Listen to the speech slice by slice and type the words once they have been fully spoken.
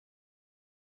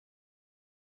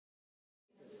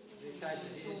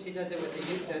She does it with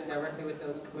the youth, directly with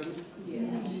those women? Yeah.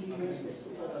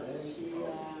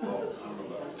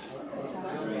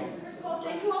 Well,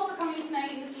 thank you all for coming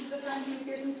tonight. This is the Friends of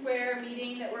McPherson Square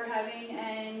meeting that we're having,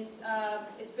 and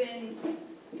it's been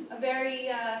a very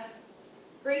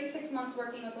great 6 months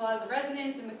working with a lot of the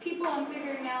residents and with people on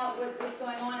figuring out what's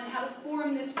going on and how to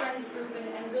form this Friends group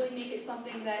and really make it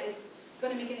something that is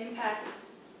going to make an impact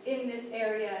in this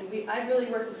area. I've really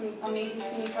worked with some amazing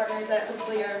community partners that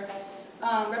hopefully are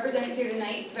represented here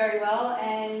tonight very well,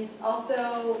 and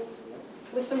also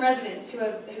with some residents who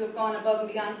have gone above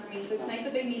and beyond for me. So tonight's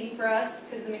a big meeting for us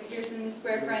because the McPherson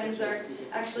Square Friends are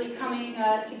actually coming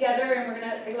together, and we're going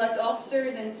to elect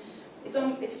officers, and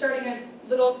it's starting a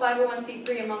little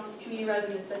 501c3 amongst community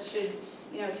residents that should,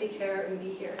 take care and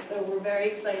be here. So we're very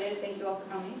excited. Thank you all for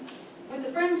coming. With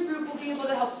the Friends group, we'll be able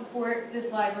to help support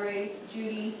this library,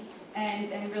 Judy,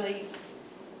 and really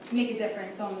make a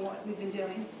difference on what we've been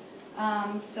doing.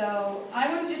 So I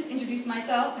want to just introduce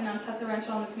myself, and I'm Tessa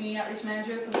Renshaw. I'm the Community Outreach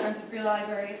Manager for the Friends of Free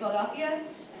Library of Philadelphia.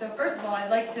 So first of all, I'd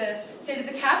like to say that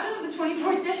the captain of the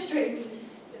 24th District,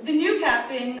 the new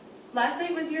captain, last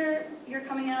night was your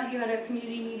coming out. You had a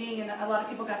community meeting, and a lot of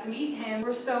people got to meet him.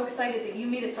 We're so excited that you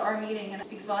made it to our meeting, and it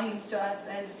speaks volumes to us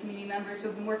as community members who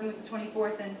have been working with the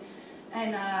 24th,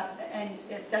 and a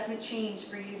definite change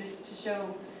for you to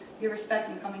show your respect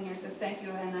in coming here. So thank you,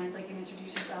 and I'd like you to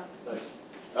introduce yourself. Thanks.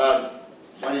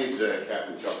 My name's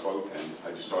Captain Chuck Boat, and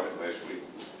I just started last week.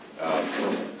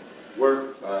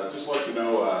 We're just to let you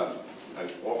know,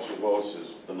 Officer Willis has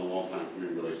been a long-time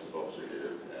community relations officer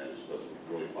here, and she does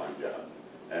a really fine job.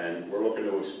 And we're looking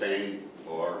to expand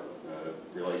our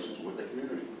relations with the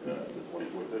community, the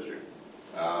 24th District.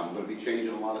 I'm going to be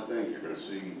changing a lot of things. You're going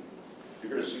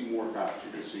to see more cops.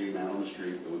 You're going to see them out on the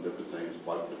street doing different things,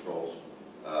 bike patrols.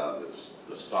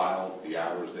 The style, the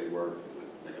hours they work,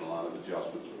 making a lot of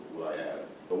adjustments with what I have.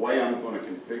 The way I'm going to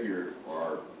configure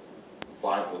our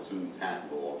 5 platoon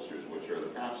tactical officers, which are the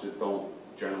cops that don't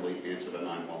generally answer the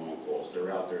 911 calls.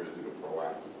 They're out there to do the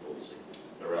proactive policing.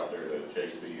 They're out there to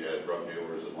chase the drug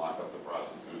dealers and lock up the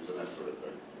prostitutes and that sort of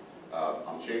thing.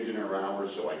 I'm changing their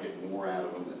hours so I get more out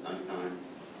of them at nighttime.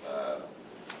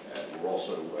 And we're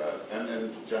also, and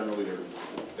then generally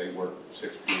they work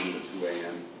 6 p.m. to 2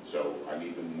 a.m., so I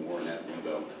need them more in that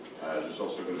window. There's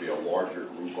also going to be a larger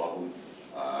group of them.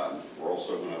 We're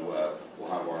also going to, we'll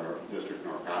have our district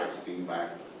narcotics team back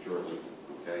shortly,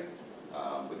 okay?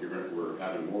 But we're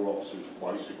having more officers with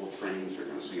bicycle trains. You're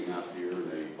going to see them out here in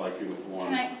a bike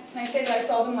uniform. Can I say that I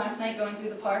saw them last night going through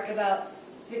the park about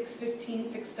 6:15,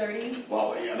 6:30?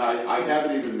 Well, and I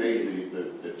haven't even made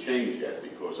the change yet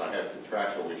because I have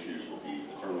contractual issues with the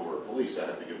Fraternal Order of Police. I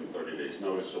have to give them 30 days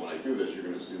notice. So when I do this, you're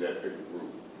going to see that bigger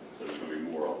group. So there's going to be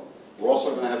more of them. We're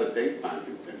also going to have a daytime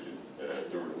contingent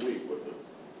during the week with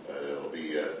it'll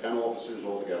be 10 officers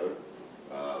altogether.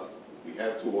 We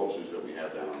have 2 officers that we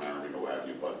have down on Aramingo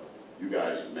Avenue, but you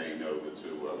guys may know the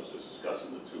 2. I was just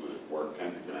discussing the 2 that work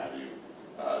Kensington Avenue.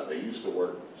 They used to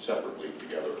work separately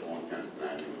together on Kensington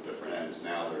Avenue at different ends.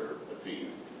 Now they're a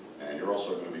team. And you're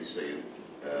also going to be seeing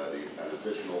an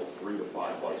additional 3 to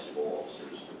 5 bicycle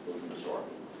officers, including the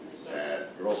sergeant. And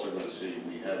you're also going to see,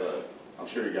 we have I'm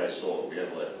sure you guys saw it, we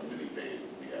have a minivan.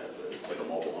 We have, it's like a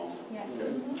mobile home. Yeah.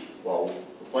 Okay. Well,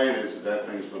 the plan is that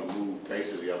thing's going to move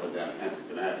basically up and down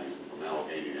Kensington Avenue from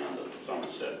Allegheny down to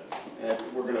Somerset. And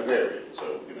we're going to vary it.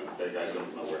 So, you guys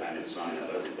don't know we're hanging a sign out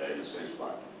every day in the same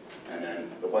spot. And then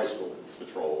the bicycle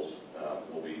patrols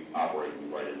will be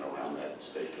operating right in and around that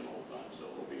station all the time. So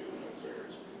they'll be in those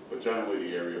areas. But generally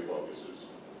the area focus is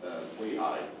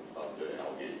Lehigh up to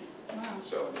Allegheny. Wow.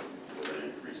 So we're going to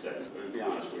increase that. But to be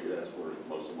honest with you, that's where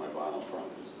most of my violent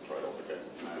crime is, to try to overcome it.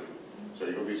 So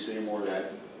you're going to be seeing more of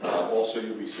that. Also,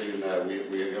 you'll be seeing we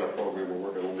got a program we're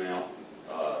working on now.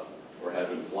 We're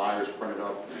having flyers printed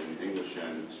up in English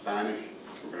and Spanish.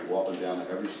 We're going to go up and down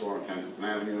to every store on Kensington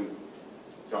Avenue.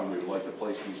 Tell them we'd like to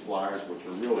place these flyers, which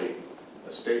are really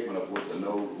a statement of what the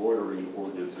no loitering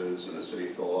ordinance is in the city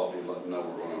of Philadelphia. Let them know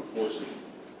we're going to enforce it,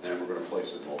 and we're going to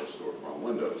place it in all the storefront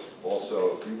windows.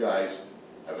 Also, if you guys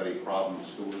have any problem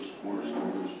stores, corner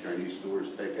stores, Chinese stores,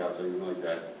 takeouts, anything like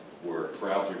that, where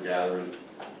crowds are gathering,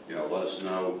 let us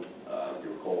know.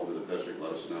 You're called to the district,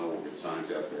 let us know. We'll get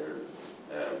signs out there.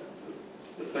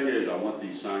 The thing is, I want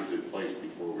these signs in place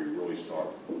before we really start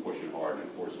pushing hard and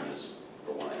enforcing this,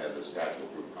 for when I have this tactical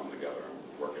group come together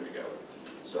and working together.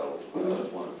 So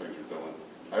that's one of the things we're doing.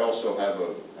 I also have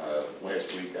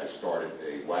last week I started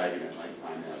a wagon at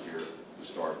nighttime out here to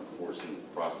start enforcing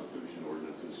prostitution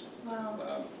ordinances.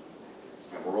 Wow.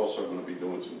 And we're also going to be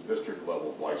doing some district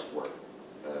level vice work.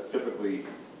 Typically,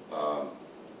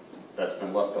 that's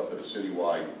been left up to the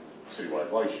citywide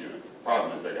citywide lice unit.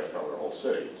 Problem is, they gotta cover the whole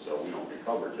city, so we don't get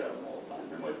coverage out of them all the time.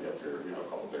 They might be up here, a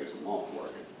couple days a month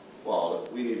working. Well,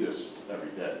 we need this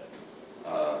every day.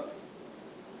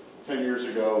 10 years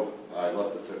ago, I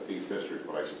left the 15th district,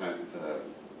 but I spent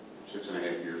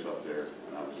 6.5 years up there,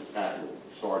 and I was a tactical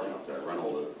sergeant up there. I ran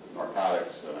all the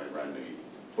narcotics, and I ran the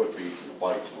foot beats and the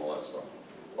bikes and all that stuff.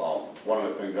 Well, one of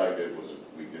the things I did was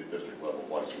we did district level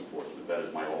vice enforcement. That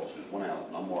is, my officers went out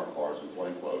in unmarked cars and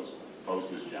plain clothes,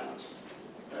 posed as Johns,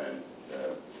 and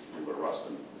we would arrest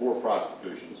them for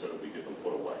prostitution so that we get them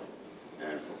put away.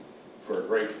 And for a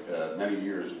great many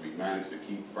years, we managed to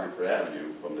keep Frankfurt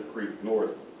Avenue from the creek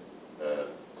north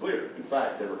clear. In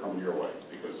fact, they were coming your way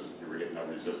because you were getting no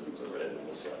resistance over heading on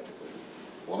the side.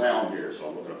 Well, now I'm here, so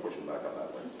I'm looking to push them back up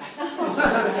that way.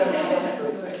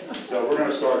 So we're going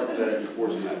to start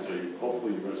enforcing that. So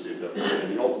hopefully you're going to see it different.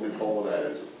 And the ultimate goal of that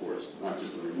is, of course, not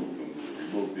just to remove them,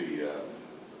 remove the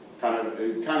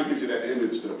it kind of gives you that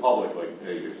image to the public, like,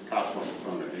 hey, the cops must have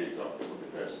thrown their hands up because look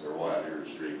at this, they're all out here in the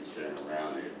street standing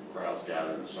around, the crowds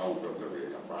gathered, and so on,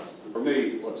 prostitutes. For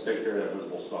me, let's take care of that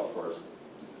visible stuff first.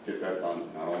 Get that done.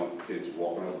 I don't want kids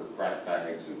walking over crack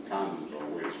bags and condoms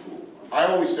on the way to school. I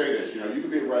always say this, you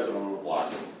could be a resident on a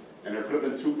block, and there could have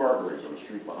been 2 burglaries on the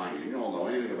street behind you. You don't know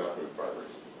anything about those burglaries.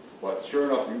 But sure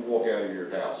enough, you walk out of your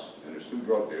house, and there's 2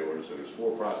 drug dealers, and there's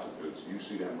 4 prostitutes, you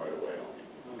see them right away.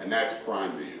 And that's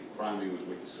crime to you. Crime to you is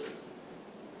what you see.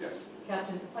 Yes?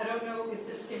 Captain, I don't know if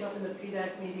this came up in the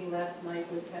PDAC meeting last night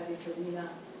with Patty Farina,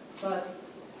 but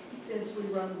since we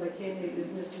run the KNA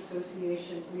Business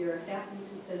Association, we are happy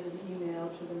to send an email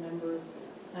to the members,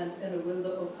 and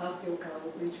Awilda Ocasio, our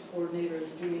outreach coordinator, is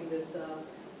doing this,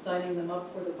 signing them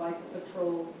up for the bike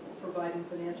patrol, providing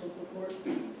financial support.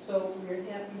 So we're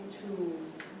happy to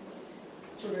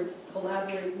sort of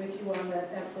collaborate with you on that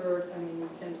effort. I mean, you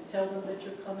can tell them that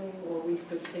you're coming, or we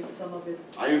could take some of it.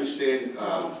 I understand.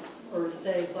 Or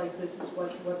say it's like this is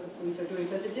what the police are doing,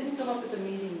 because it didn't come up at the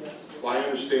meeting yesterday. Well, I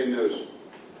understand those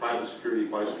private security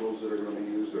bicycles that are going to be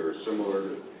used are similar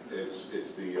to, it's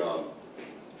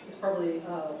probably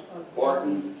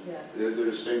Barton. Yeah. They're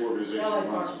the same organization.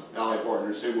 Allied Barton. Allied Barton,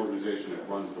 they're the same organization that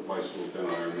runs the bicycles down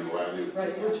on Middle Avenue.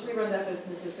 Right, which we run that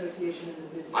business association in the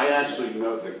business. I actually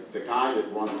know the guy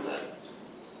that runs that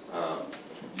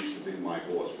used to be my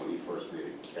boss when he first made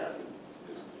it captain.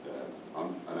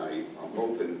 I'm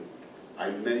hoping I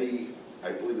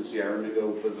believe it's the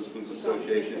Aramigo Businessmen's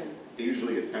Association. He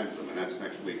usually attends them, and that's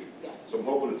next week. Yes. So I'm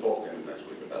hoping to talk to him next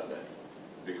week about that.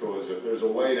 Because if there's a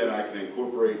way that I can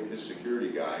incorporate his security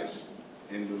guys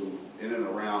in and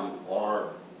around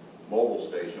our mobile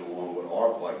station along with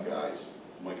our bike guys,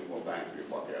 might get more bang for your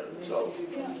buck out of it. So.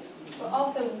 Yeah. But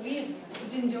also, we've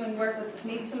been doing work with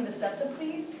maybe some of the SEPTA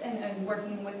police and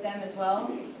working with them as well,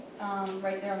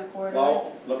 right there on the corridor.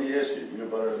 Well, let me ask you, you know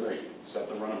better than me,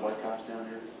 SEPTA running bike cops down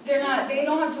here? They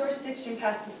don't have jurisdiction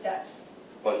past the steps.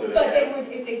 But they would,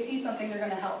 if they see something, they're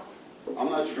going to help. I'm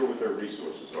not sure what their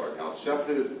resources are. Now,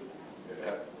 SEPTA,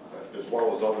 as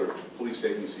well as other police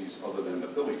agencies other than the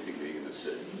Philly PD in the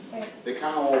city, Right. they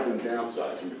kind of all been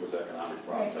downsizing because of economic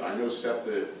problems. Right. And I know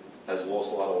SEPTA has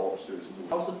lost a lot of officers.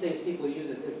 Also things people use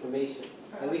as information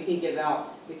that we can give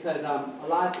out, because a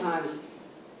lot of times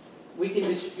we can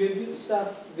distribute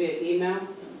stuff via email,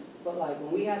 but like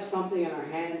when we have something in our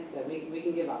hand that we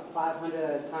can give out 500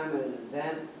 at a time at an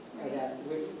event, or that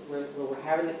we're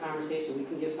having the conversation, we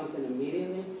can give something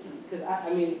immediately. Because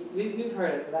I mean, we've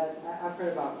heard it. I've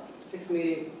heard about 6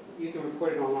 meetings. You can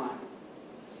report it online.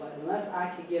 But unless I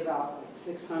could give out like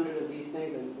 600 of these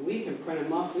things and we can print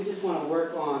them up, we just want to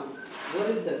work on what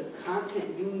is the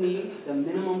content you need, the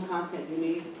minimum content you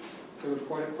need to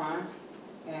report a crime,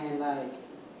 and like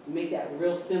make that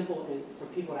real simple and for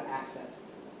people to access.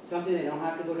 Something they don't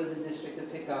have to go to the district to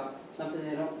pick up, something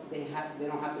they don't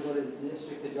have to go to the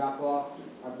district to drop off,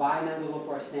 or buy an envelope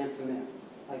or a stamp to mail.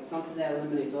 Like something that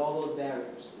eliminates all those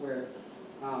barriers. Where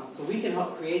so we can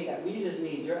help create that. We just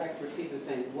need your expertise in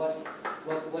saying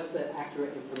what's the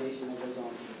accurate information that goes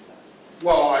on to this stuff.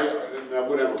 Well, I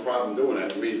wouldn't have a problem doing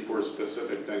that. I mean, for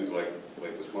specific things like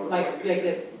this motorbike.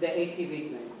 Like the ATV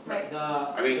thing, Right.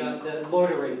 the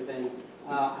loitering thing,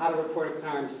 how to report a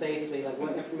crime safely, like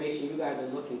what information you guys are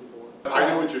looking for. I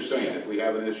know what you're saying. If we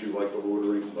have an issue like the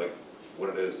loitering, like what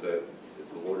it is that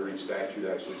the loitering statute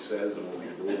actually says and what we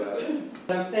can do about it.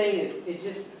 What I'm saying is, it's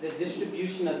just the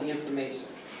distribution of the information.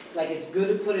 Like, it's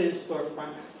good to put it in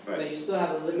storefronts, Right. but you still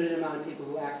have a limited amount of people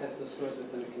who access those stores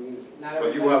within the community. Not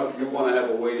But you everybody- want to have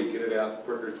a way to get it out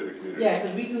quicker to the community. Yeah,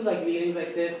 because we do like meetings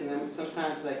like this, and then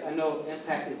sometimes, like, I know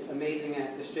Impact is amazing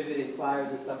at distributing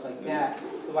flyers and stuff like that.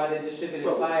 So while they're distributing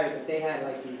Well- flyers, if they had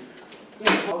like these you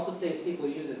know, also things people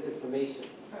use as information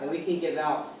that we can give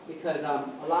out, because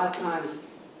a lot of times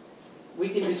we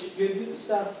can distribute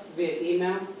stuff via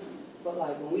email, but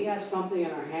like when we have something in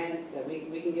our hand that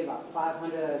we can give out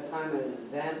 500 at a time at an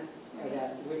event, or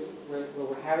that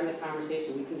we're having the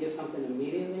conversation, we can give something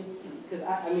immediately. Because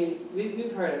I mean,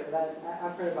 we've heard it,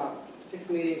 I've heard about 6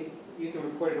 meetings, you can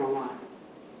report it online.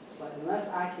 But unless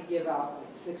I could give out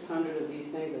like 600 of these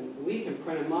things and we can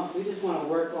print them up, we just want to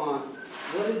work on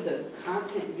what is the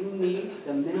content you need,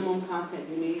 the minimum content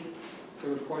you need to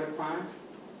report a crime,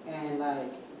 and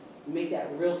like make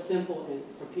that real simple and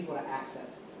for people to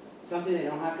access. Something they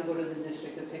don't have to go to the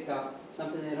district to pick up,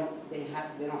 something they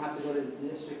don't have to go to the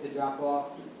district to drop off,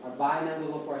 or buy an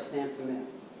envelope or a stamp to mail.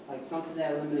 Like something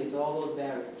that eliminates all those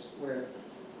barriers. Where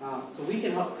so we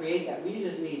can help create that. We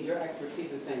just need your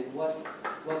expertise in saying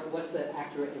what's the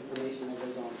accurate information that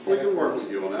goes on. We can work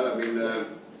with you on that. I mean,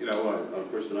 you know,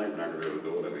 of course tonight we're not going to be able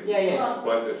to do it. I mean, Yeah.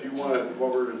 But if you want to come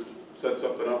over to set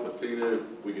something up with Tina,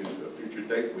 we can, a future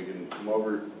date, we can come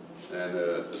over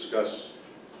and discuss.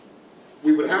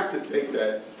 We would have to take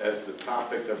that as the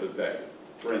topic of the day.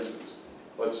 For instance,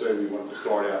 let's say we want to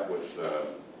start out with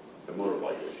the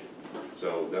motorbike issue.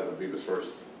 So that would be the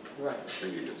first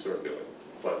thing you could circulate.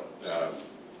 But,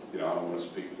 you know, I don't want to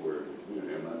speak for the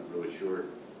community. I'm not really sure.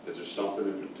 Is there something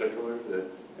in particular that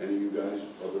any of you guys,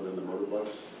 other than the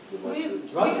motorbikes, would like to?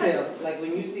 Drug sales, like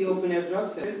when you see open air drug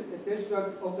sales, if there's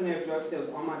open air drug sales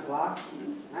on my block,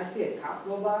 and I see a cop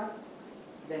go by,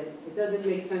 then it doesn't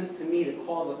make sense to me to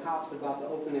call the cops about the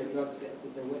open air drug sales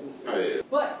that they're witnessing. Oh, yeah.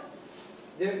 But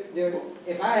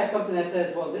if I had something that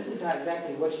says, well, this is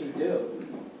exactly what you do,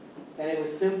 and it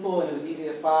was simple and it was easy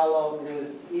to follow and it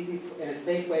was easy in a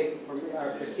safe way for me,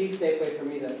 or perceived safe way for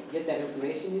me to get that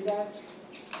information, you guys,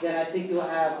 then I think you'll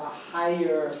have a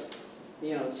higher,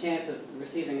 you know, chance of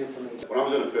receiving information. When I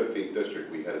was in the 15th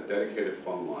district, we had a dedicated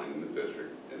phone line in the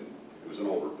district, and it was an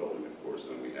older building, of course,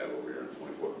 than we have over here in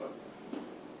 24th. But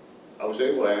I was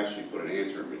able to actually put an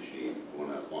answering machine on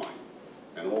that line,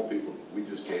 and all people, we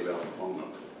just gave out the phone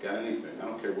number. Got anything, I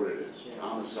don't care what it is.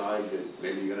 Homicide,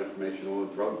 maybe you got information on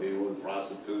a drug dealer,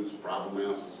 prostitutes, problem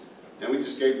houses. And we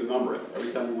just gave the number out.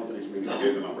 Every time we went to these meetings, we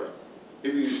gave the number out.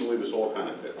 People used to leave us all kind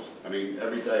of tips. I mean,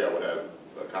 every day I would have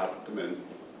a cop come in,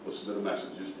 listen to the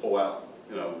messages, pull out,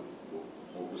 you know,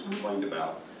 what was complained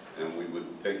about, and we would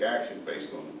take action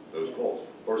based on those calls.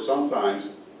 Or sometimes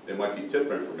it might be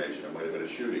tip information. It might have been a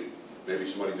shooting. Maybe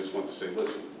somebody just wants to say,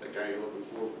 listen, that guy you're looking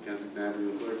for Kensington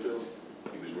Avenue in Clearfield,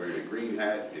 he was wearing a green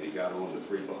hat and he got on the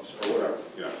 3 bus or whatever,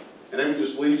 you know. And they would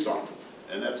just leave something,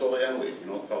 and that's all they had to leave. You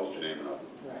don't tell us your name or nothing.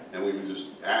 Right. And we would just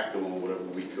act on whatever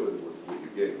we could with what you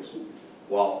gave us.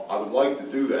 Well, I would like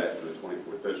to do that in the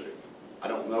 24th district. I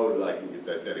don't know that I can get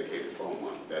that dedicated phone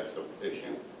line. That's the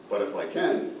issue. But if I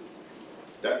can,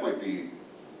 that might be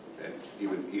an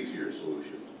even easier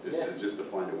solution. Is just to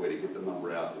find a way to get the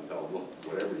number out and tell them, look,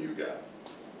 whatever you got,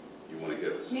 you want to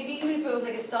give us. Maybe even if it was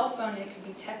like a cell phone and it could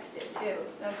be texted too,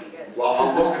 that'd be good. Well,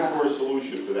 I'm looking for a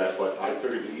solution to that, but I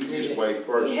figured the easiest way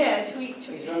first. Yeah, tweet.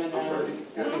 He's running down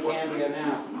Cambria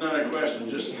now. Not a question,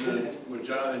 just what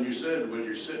Jonathan, you said, when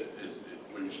you're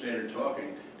standing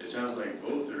talking, it sounds like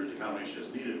both are the combination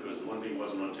that's needed, because the one thing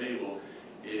wasn't on the table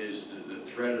is the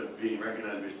threat of being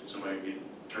recognized by somebody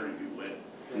turning people in.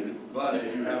 But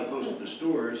if you have it close to the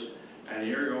stores, and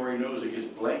the area already knows it gets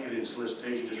blanketed in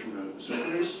solicitation just from the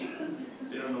facilities,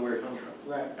 they don't know where it comes from.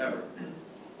 Right. Ever.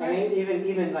 And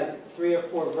even like 3 or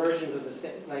 4 versions of the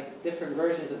same, like different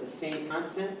versions of the same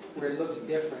content where it looks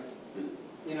different.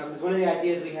 You know, because one of the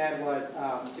ideas we had was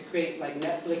to create like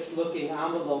Netflix-looking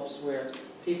envelopes where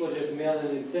people just mail it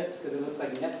in tips because it looks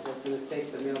like Netflix and it's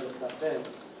safe to mail the stuff in.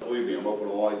 Believe me, I'm open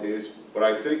to all ideas, but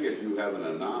I think if you have an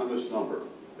anonymous number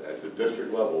at the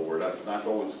district level where that's not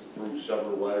going through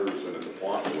several letters in a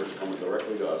department where it's coming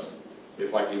directly to us,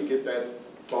 if I can get that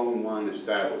phone line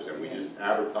established and we just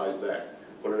advertise that,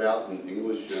 put it out in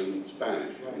English and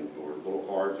Spanish, or little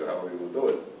cards or however you want to do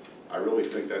it, I really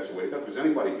think that's the way to go, because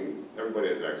everybody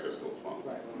has access to a phone.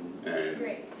 Right. And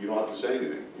you don't have to say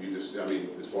anything. You just, I mean,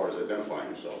 as far as identifying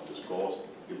yourself, just call us,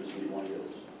 give us what you want to give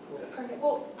us. Perfect.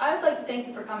 Well, I would like to thank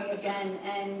you for coming again,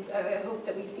 and I hope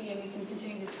that we see and we can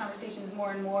continue these conversations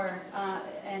more and more,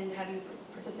 and have you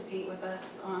participate with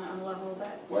us on a level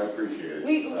that... Well, I appreciate it.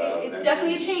 It's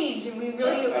definitely a change, and we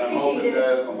really appreciate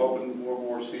it. I'm hoping more and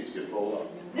more seats get filled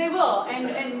up. They will,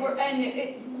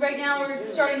 right now we're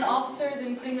starting the officers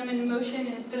and putting them into motion,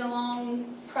 and it's been a long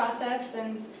process,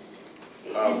 and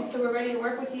so we're ready to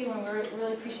work with you, and we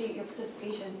really appreciate your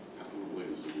participation. I don't believe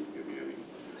this will give me any.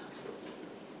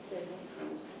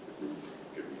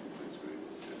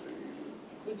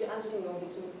 I just think you want to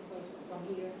get too much. from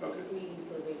here, Okay. this meeting,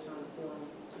 because they're trying to film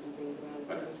to do things around the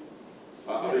Okay. country.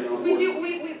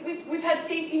 We've had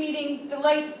safety meetings, the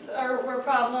lights were a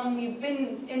problem, we've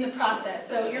been in the process.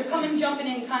 So you're jumping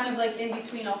in kind of like in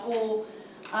between a whole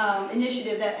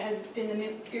initiative that has been the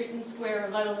McPherson Square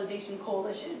Revitalization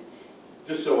Coalition.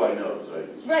 Just so I know, because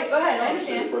Right, go ahead, I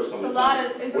obviously understand. the first It's time a lot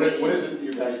of what information. is it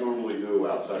you guys normally do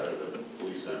outside of the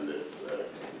police end?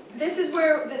 This is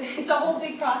where, it's a whole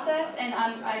big process, and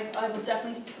I would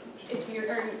definitely, if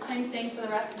you're planning staying for the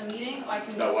rest of the meeting, I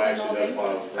can No, explain the actually, whole that's thing. why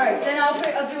I was. All right, then I'll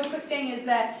do a quick thing, is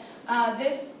that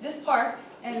this park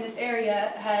and this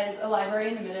area has a library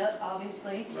in the middle,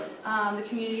 obviously. Right. The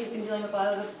community has been dealing with a lot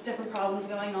of the different problems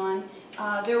going on.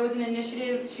 There was an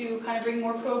initiative to kind of bring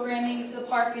more programming to the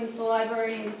park, into the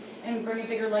library, and bring a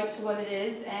bigger light to what it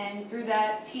is. And through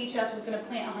that, PHS was going to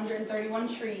plant 131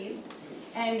 trees.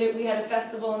 And we had a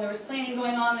festival, and there was planning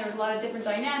going on. There was a lot of different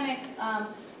dynamics.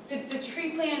 The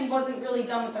tree plan wasn't really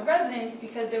done with the residents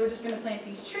because they were just going to plant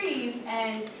these trees.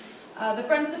 And the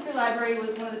Friends of the Free Library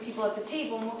was one of the people at the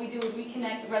table, and what we do is we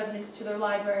connect residents to their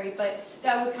library, but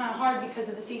that was kind of hard because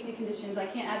of the safety conditions. I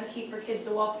can't advocate for kids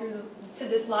to walk through to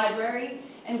this library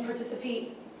and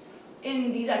participate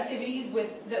in these activities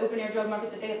with the open-air drug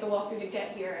market that they have to walk through to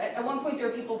get here. At one point, there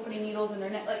were people putting needles in their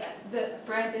neck. Like the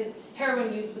rampant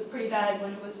heroin use was pretty bad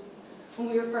when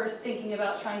we were first thinking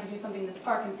about trying to do something in this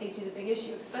park, and safety is a big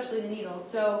issue, especially the needles.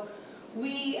 So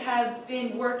we have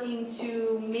been working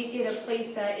to make it a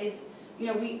place that is, you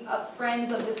know, we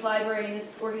friends of this library and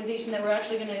this organization that we're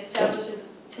actually going to establish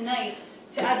tonight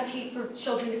to advocate for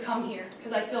children to come here,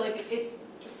 because I feel like it's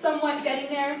somewhat getting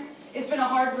there. It's been a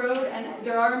hard road, and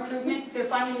there are improvements. There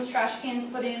finally was trash cans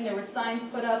put in, there were signs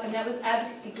put up, and that was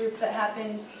advocacy groups that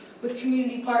happened with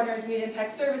community partners. We had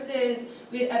Impact Services,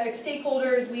 we had Epic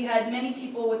stakeholders, we had many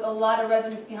people with a lot of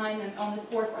residents behind them on this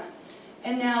forefront.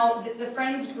 And now the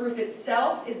Friends group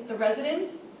itself is the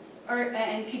residents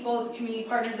and people, the community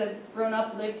partners that have grown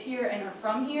up, lived here, and are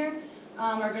from here,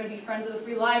 are going to be Friends of the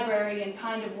Free Library and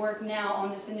kind of work now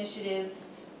on this initiative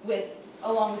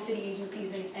along with city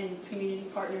agencies and community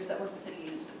partners that work with city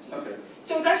agencies. Okay.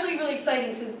 So it's actually really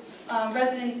exciting because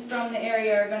residents from the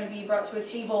area are going to be brought to a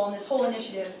table on this whole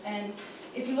initiative. And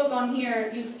if you look on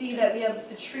here, you see that we have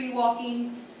the tree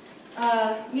walking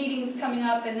meetings coming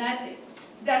up, and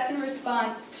that's in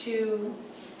response to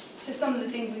some of the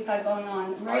things we've had going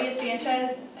on. Maria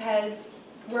Sanchez has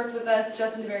worked with us,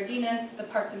 Justin DeVerdinas, the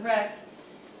Parks and Rec,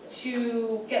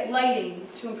 to get lighting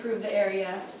to improve the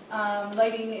area.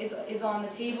 Lighting is on the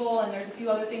table, and there's a few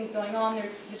other things going on.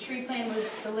 The tree plan was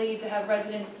delayed to have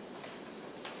residents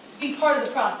be part of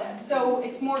the process. So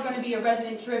it's more going to be a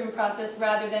resident-driven process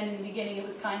rather than in the beginning it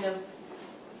was kind of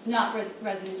not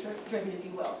resident-driven, if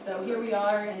you will. So here we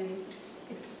are, and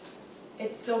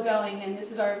it's still going, and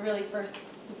this is our really first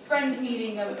Friends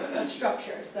meeting of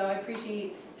structure. So I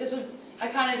appreciate, I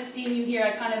kind of seeing you here,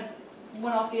 I kind of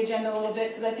went off the agenda a little bit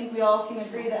because I think we all can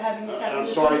agree that having Kathy I'm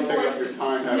sorry to take up your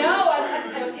time.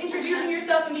 No, introducing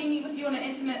yourself and meeting with you on an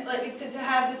intimate, like to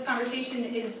have this conversation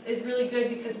is really good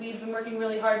because we've been working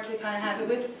really hard to kind of have it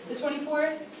with the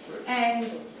 24th, and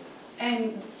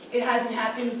it hasn't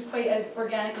happened quite as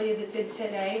organically as it did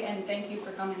today, and thank you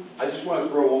for coming. I just want to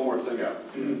throw one more thing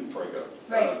out before I go.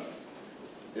 Right.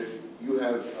 If you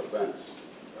have events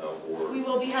or... We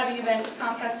will be having events.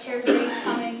 Comcast Cares Day is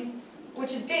coming,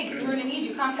 which is big, so we're going to need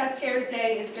you. Comcast Cares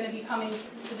Day is going to be coming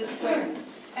to the square.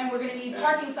 And we're going to need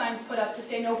parking signs put up to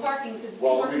say no parking, because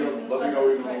Well, let me go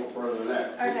even a right. little further than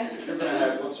that. Okay. If you're going to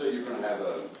have, let's say you're going to have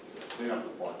a clean up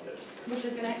the park. Which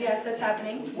is going to, yes, that's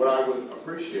happening. What I would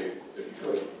appreciate, if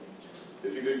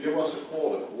you could give us a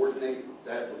call to coordinate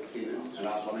that with Tina, and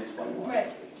let me explain why.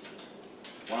 Right.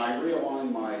 When I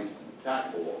realign my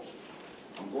tackle,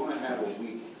 I'm going to have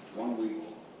 1 week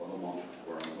of the month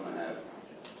where I'm going to have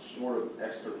sort of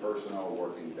extra personnel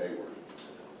working day work.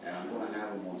 And I'm going to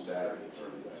have them on Saturday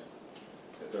during the day.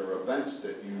 If there are events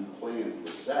that you plan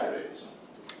for Saturdays,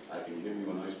 I can give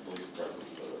you a nice police presence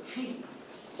for it.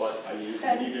 But you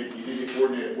need to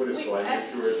coordinate it with us so I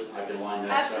make sure I can line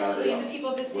that Absolutely, Saturday and the people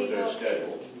at this up with their table.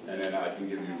 schedule. And then I can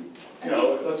give you,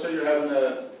 let's say you're having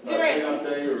a cleanup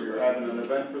day or you're having an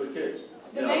event for the kids.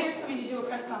 The mayor's coming to do a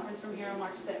press conference from here on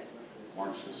March 6th.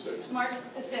 March the 6th. March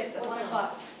the 6th at 1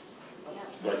 o'clock.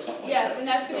 Like something like Yes, that. and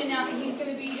that's going to announce, and he's going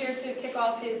to be here to kick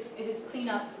off his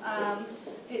cleanup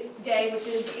day, which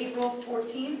is April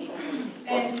 14th.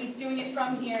 And he's doing it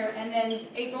from here, and then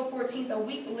April 14th, a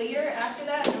week later after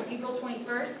that, on April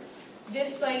 21st,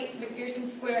 this site, McPherson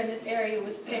Square in this area,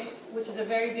 was picked, which is a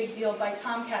very big deal, by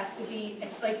Comcast to be a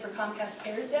site for Comcast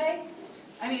Cares Day.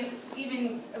 I mean,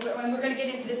 even, and we're gonna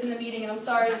get into this in the meeting, and I'm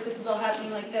sorry that this is all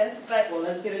happening like this, but, Well,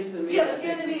 let's get into the meeting. yeah, let's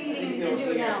get into the meeting and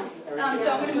do it now.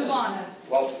 So I'm gonna move on.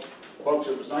 Well, folks,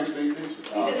 it was nice meeting you.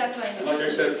 That's what I And meant. like I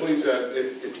said, please,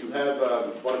 if you have,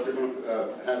 what if they're going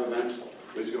to have events,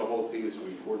 please get a hold of Tina so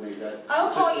we can coordinate that.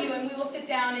 I'll call you and we will sit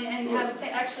down and have,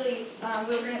 actually,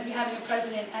 we're gonna be having a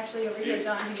president, actually, over here,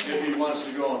 John. If he wants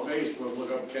to go on Facebook, look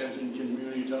up Kensington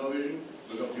Community Television,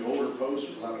 look up the older posts,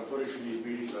 there's a lot of footage from these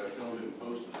meetings I filmed and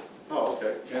posted. Oh,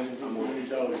 okay. Kensington Community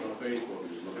Television on Facebook,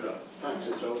 just look it up.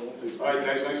 Thanks. All right,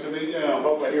 guys, nice to meet you, and I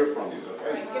hope I hear from you,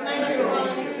 okay? Good night, everyone.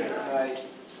 Bye.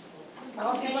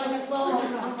 I'll be on the phone.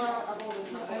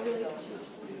 Have a good night.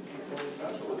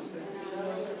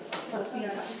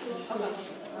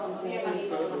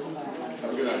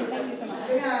 Thank you so much.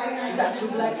 You got two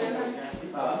blacks?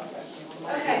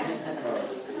 Okay.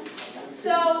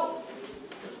 So,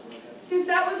 since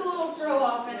that was a little throw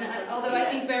off, and although I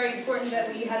think very important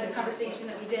that we had the conversation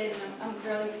that we did, and I'm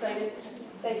really excited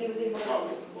that he was able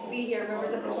to be here,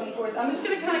 represent the 24th. I'm just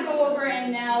going to kind of go over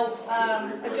and now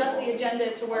adjust the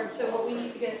agenda to work to what we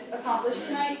need to get accomplished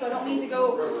tonight. So I don't mean to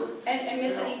go and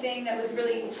miss anything that was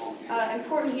really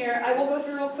important here. I will go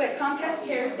through real quick. Comcast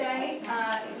Cares Day,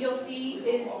 you'll see,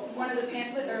 is one of the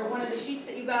pamphlet or one of the sheets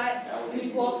that you got when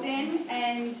you walked in,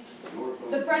 and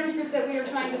the friends group that we are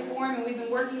trying to form and we've been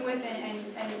working with and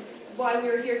why we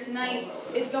are here tonight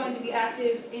is going to be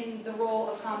active in the role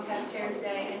of Comcast Cares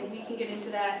Day, and we can get into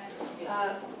that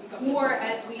more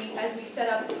as we set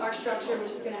up our structure,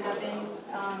 which is going to happen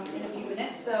in a few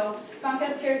minutes. So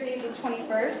Comcast Cares Day is the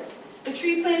 21st. The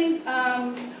tree planting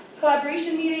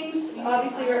collaboration meetings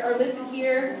obviously are listed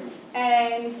here,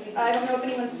 and I don't know if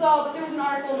anyone saw, but there was an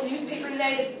article in the newspaper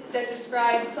today that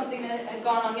described something that had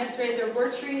gone on yesterday. There were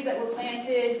trees that were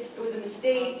planted. It was a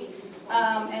mistake.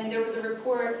 And there was a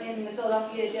report in the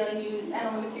Philadelphia Daily News and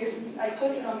on McPherson. I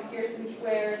posted on McPherson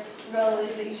Square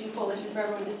Revitalization Coalition for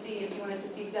everyone to see if you wanted to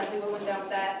see exactly what went down with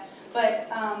that. But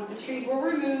the trees were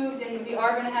removed, and we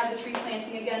are going to have the tree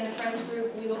planting again. The Friends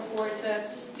group, we look forward to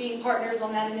being partners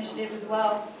on that initiative as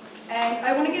well. And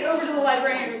I want to get over to the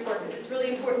librarian report because it's really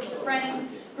important that the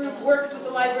Friends group works with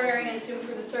the librarian to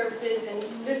improve the services. And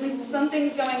there's been some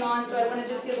things going on, so I want to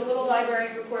just give a little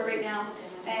librarian report right now.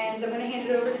 And I'm going to hand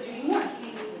it over to Judy Moore.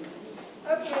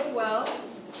 Okay, well,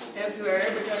 February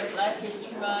we're doing Black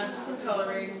History Month, we're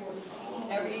coloring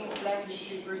every Black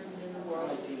history person in the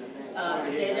world.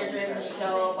 Today they're doing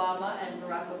Michelle Obama and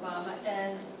Barack Obama,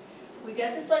 and we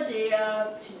got this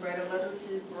idea to write a letter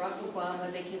to Barack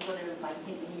Obama. The kids wanted to invite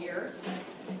him here,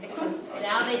 except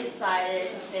now they decided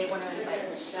they want to invite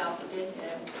Michelle, forget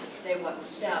him, they want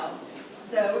Michelle.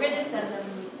 So we're going to send them,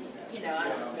 you know, I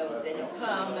don't know if they don't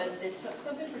come, but it's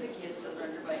something for the kids to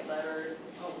learn to write letters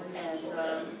and,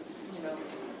 you know,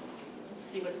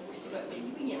 see what maybe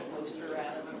we can get a poster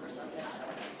out of them or something. I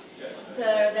don't know.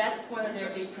 So that's one of their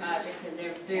big projects, and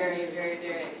they're very, very,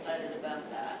 very excited about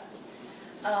that.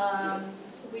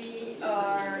 We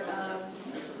are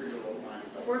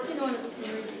working on a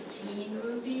series of teen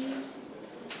movies.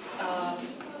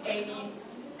 Amy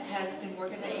has been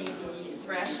working at Amy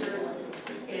Thrasher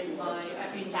is my,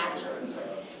 Thatcher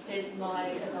is my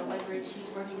adult library. She's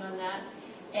working on that.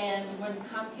 And when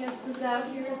Comcast was out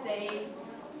here, they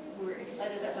were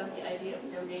excited about the idea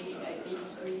of donating a big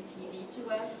screen TV to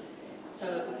us. So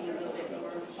it would be a little bit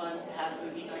more fun to have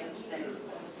movie nights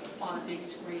on a big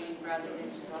screen rather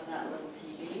than just on that little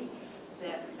TV. So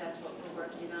that's what we're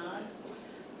working on.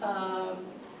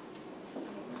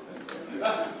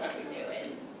 What else are we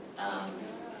doing?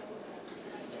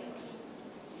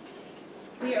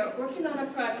 We are working on a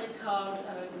project called,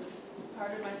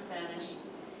 pardon my Spanish,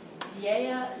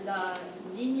 Dia la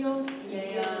Niños, Dia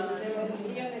de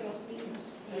los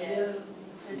Niños,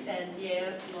 and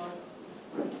Dias los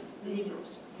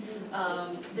Libros,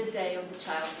 the day of the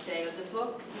child, the day of the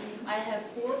book. I have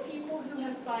 4 people who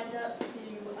have signed up to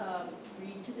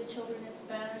read to the children in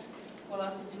Spanish. We'll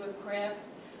also do a craft.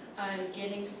 I'm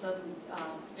getting some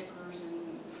stickers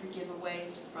and free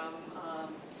giveaways from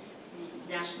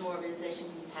the national organization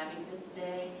who's having this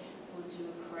day. We'll do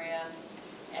a craft,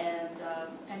 and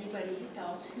anybody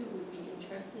else who would be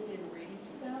interested in reading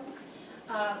to them.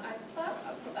 I thought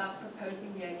about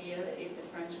proposing the idea that if the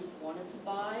Friends group wanted to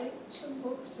buy some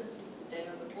books, since it's the day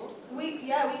of the book. We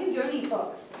can donate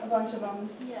books, a bunch of them.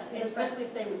 Yeah, especially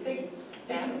if they would be in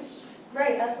Spanish.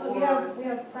 Right, absolutely. We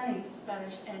have plenty.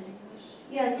 Spanish and English.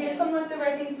 Yeah, we had some left over,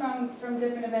 I think, from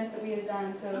different events that we had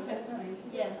done, so Okay. definitely.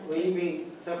 Yeah. What do you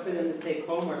mean, stuff for them to take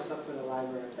home or stuff for the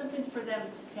library? Something for them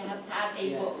to have a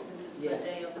Yeah. book, since it's the Yeah.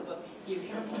 day of the book. You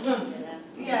can to them.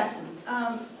 Yeah,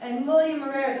 and Lily and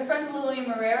Marrero, the friends of Lily and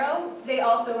Marrero, they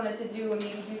also wanted to do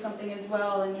something as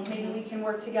well, and maybe we can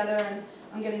work together and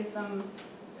on getting some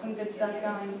good stuff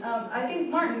going. I think,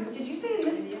 Martin, did you say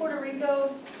Miss Puerto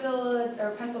Rico,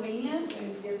 or Pennsylvania?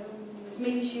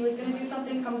 Maybe she was gonna do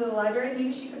something, come to the library,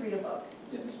 maybe she could read a book.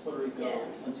 Yeah, Miss Puerto Rico, Yeah.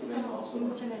 Pennsylvania also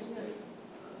wants to participate.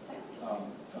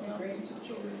 Come out to the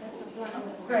children.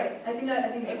 Right, I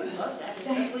think They would love that,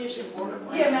 especially if she wore her.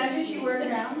 yeah, imagine she worked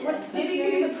around. Yeah. Maybe you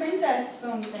could do the princess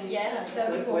phone thing. Yeah.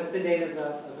 That'd be cool. What's the date of the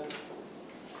event?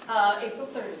 April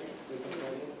 30th.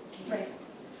 Right,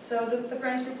 so the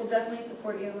Friends group will definitely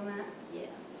support you on that. Yeah.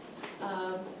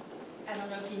 I don't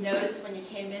know if you noticed when you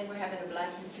came in, we're having a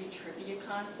Black History Trivia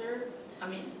contest.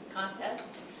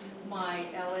 My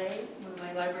one of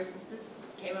my library assistants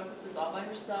came up with this all by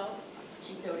herself.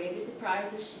 She donated the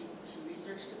prizes, she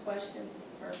researched the questions, this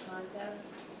is her contest.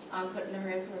 I'm putting her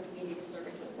in for a community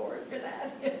service award for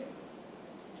that.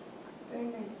 Very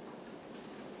nice.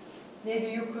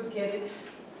 Maybe you could get it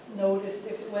noticed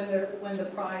when the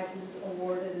prize is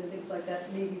awarded and things like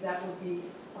that. Maybe that would be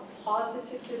a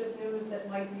positive bit of news that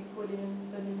might be put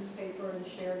in the newspaper and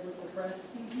shared with the press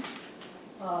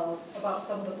about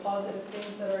some of the positive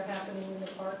things that are happening in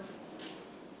the park.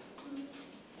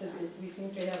 Since we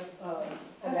seem to have a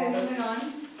Okay, lot moving on.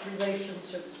 of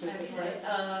relationships with the Okay, press.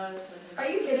 Are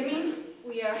you kidding me?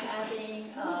 we are having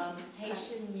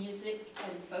Haitian music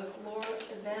and folklore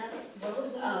event. What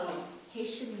was that?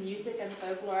 Haitian music and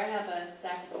folklore. I have a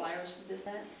stack of flyers for this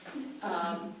event.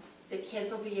 The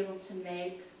kids will be able to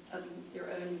make their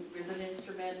own rhythm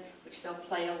instrument, which they'll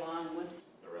play along with.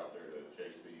 They're out there to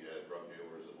chase the drug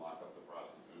dealers and lock up the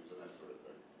prostitutes and that sort of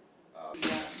thing.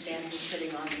 Band who's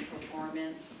putting on the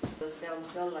performance.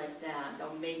 They'll like that.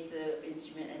 They'll make the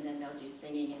instrument and then they'll do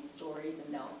singing and stories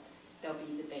and they'll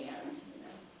be the band.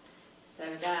 So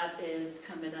that is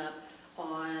coming up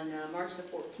on March the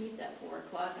 14th at 4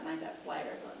 o'clock, and I got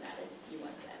flyers on that if you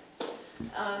want that.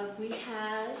 We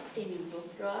had a new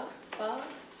book drop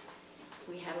box.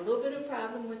 We had a little bit of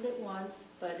problem with it once,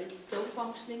 but it's still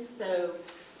functioning. So,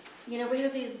 we have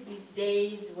these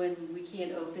days when we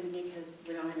can't open because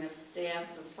we don't have enough staff.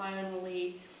 So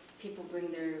finally, people bring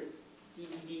their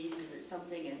DVDs or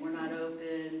something, and we're not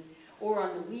open. Or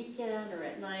on the weekend or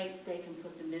at night, they can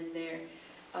put them in there.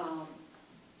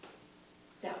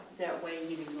 That way,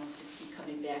 you don't have to keep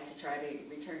coming back to try to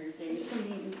return your things.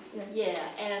 Yeah,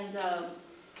 and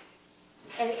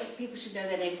people should know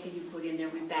that anything you put in there,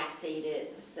 we backdate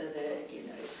it so that,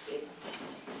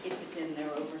 if it's in there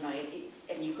overnight,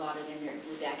 and you got it in there,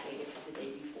 we backdate it the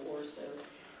day before, so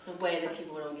it's a way that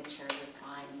people don't get charged with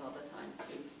fines all the time,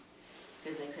 too,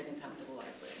 because they couldn't come to the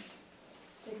library.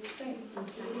 Thanks.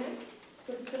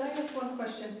 Could I ask one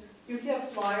question? You have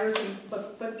flyers,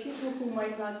 but people who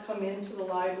might not come into the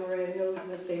library, I know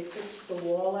that they fixed the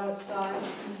wall outside.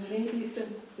 Maybe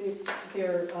since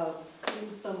they're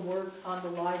doing some work on the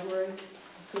library,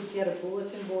 you could get a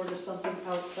bulletin board or something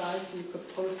outside so you could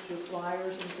post your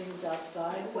flyers and things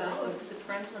outside. So Well, if the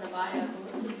friends want to buy a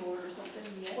bulletin board or something,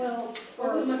 yeah. well,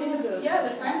 Yeah,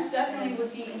 the Friends definitely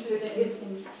would be interested in. It's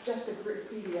just a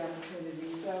graffiti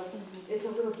opportunity, so it's a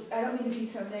little, I don't mean to be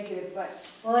so negative, but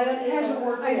well, it hasn't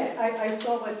worked yet. I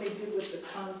saw what they did with the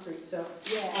concrete, so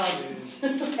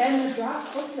And the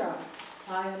foot drop.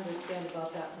 I understand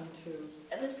about that one too.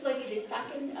 This lady is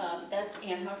talking, that's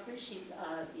Ann Humphrey, she's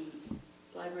the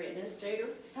library administrator.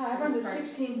 I run the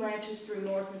 16 branches through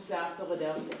North and South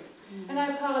Philadelphia. And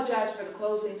I apologize for the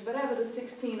closings, but out of the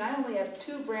 16, I only have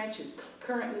 2 branches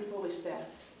currently fully staffed.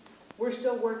 We're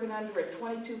still working under a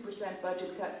 22%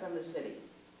 budget cut from the city.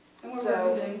 And we're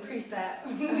working to increase that.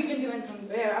 We've been doing some.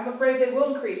 Yeah, I'm afraid they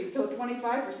will increase it to a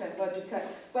 25% budget cut.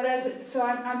 But so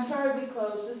I'm sorry we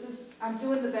closed. I'm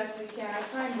doing the best we can. I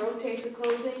try and rotate the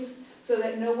closings so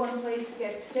that no one place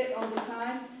gets hit all the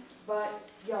time, but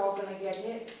y'all gonna get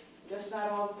hit, just not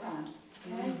all the time.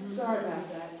 Okay? Sorry about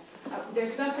that.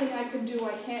 There's nothing I can do.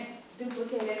 I can't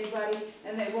duplicate anybody,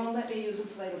 and they won't let me use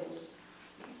inflatables.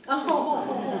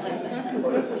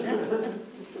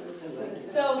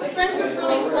 So the Friends Group's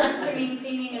really important to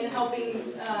maintaining and helping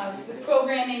with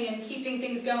programming and keeping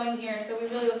things going here, so we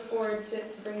really look forward to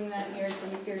bringing that here to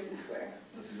McPherson Square.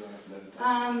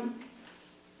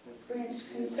 Branch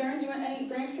concerns, you want any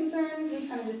branch concerns? We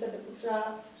kind of just said the book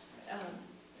drop.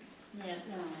 Yeah,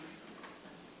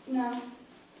 no. No?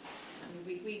 I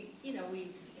mean, we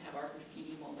have our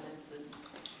graffiti moments, and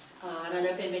I don't know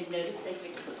if anybody noticed, they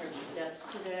fixed the front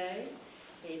steps today.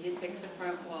 They did fix the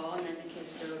front wall, and then the kids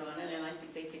rode on it, and I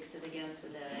think they fixed it again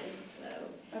today, so.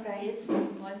 Okay. It's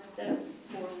one step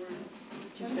forward,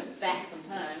 two steps back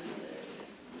sometimes.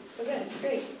 So good,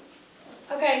 great.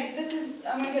 Okay,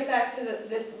 I'm gonna get back to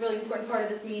this really important part of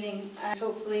this meeting, and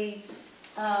hopefully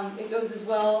it goes as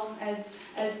well as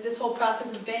this whole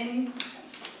process has been,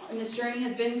 and this journey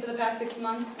has been for the past 6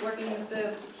 months, working with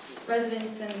the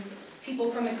residents and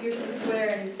people from McPherson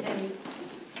Square, and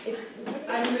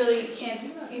I really can't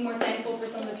be more thankful for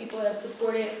some of the people that have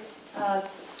supported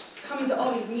coming to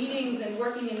all these meetings and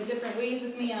working in different ways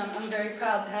with me. I'm very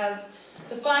proud to have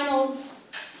the final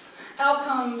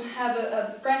outcome, have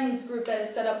a friends group that is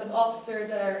set up with officers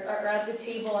that are at the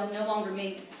table and no longer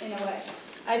me, in a way.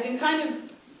 I've been kind of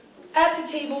at the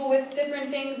table with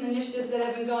different things and initiatives that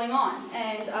have been going on,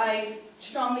 and I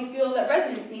strongly feel that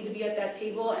residents need to be at that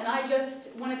table, and I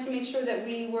just wanted to make sure that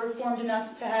we were formed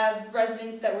enough to have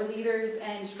residents that were leaders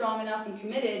and strong enough and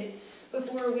committed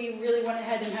before we really went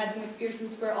ahead and had the McPherson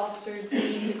Square officers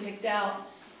picked out.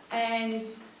 And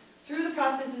through the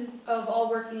processes of all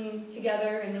working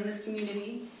together and in this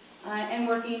community, and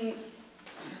working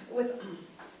with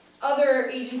other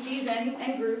agencies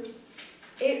and groups,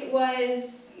 it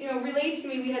was, relayed to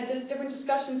me. We had different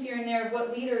discussions here and there of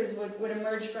what leaders would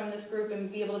emerge from this group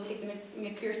and be able to take the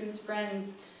McPherson's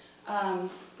Friends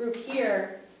group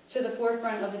here to the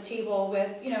forefront of the table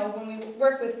with, when we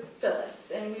work with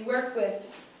Phyllis and we work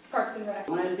with Parks and Rec.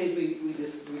 One of the things we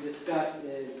discussed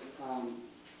is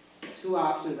two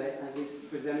options, I at least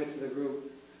presented to the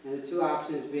group, and the two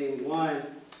options being, one,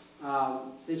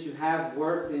 since you have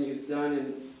worked and you've done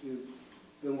and you've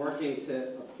been working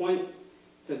to appoint,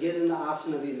 so give them the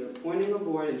option of either appointing a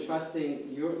board and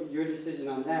trusting your decision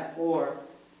on that, or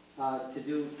to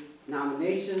do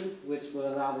nominations, which will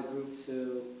allow the group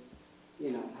to,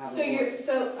 have a voice. And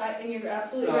you're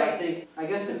absolutely So right. I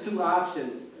guess the two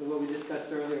options, what we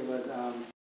discussed earlier was,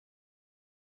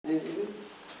 and I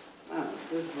don't know,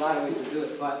 there's a lot of ways to do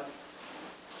it, but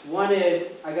one is,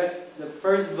 I guess, the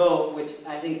first vote, which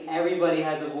I think everybody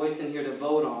has a voice in here to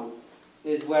vote on,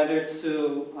 is whether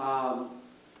to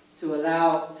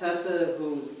allow Tessa,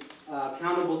 who's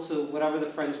accountable to whatever the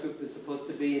Friends group is supposed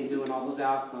to be and doing all those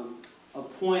outcomes,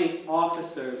 appoint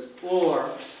officers, or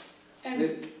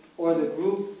the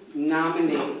group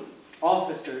nominate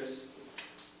officers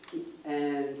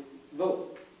and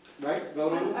vote, right?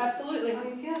 Vote on it? Absolutely.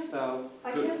 I guess, So,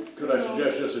 Could I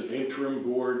suggest just an interim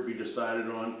board be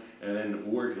decided on, and then the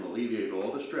board can alleviate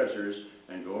all the stressors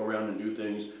and go around and do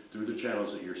things through the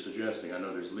channels that you're suggesting? I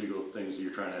know there's legal things that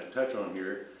you're trying to touch on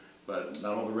here, but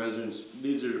not all the residents,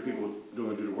 these are the people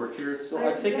doing the work here. so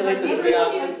articulate the three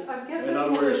options. In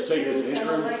other words, take it as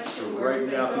interim, so right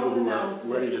now, people who are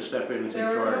ready to step in and take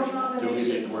charge, to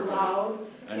alleviate the work.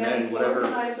 And then whatever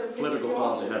political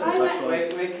policies have to touch on.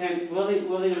 Wait,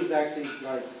 Willie was actually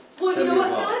like, Well, you know Can what,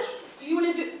 be Phyllis? You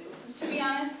want to do, to be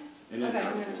honest? And Okay.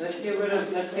 interim. let's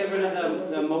get rid of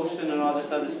the motion and all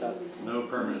this other stuff. No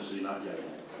permanency, not yet.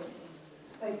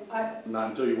 I Not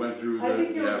until you went through the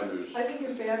avenues. I think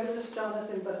you're fabulous,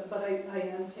 Jonathan, but I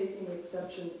am taking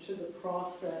exception to the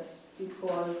process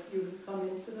because you've come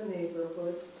into the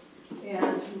neighborhood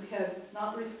and you have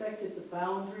not respected the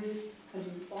boundaries and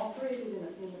you've operated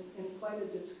in quite a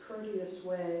discourteous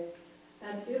way.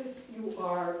 And if you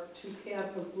are to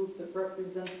have a group that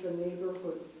represents the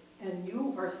neighborhood and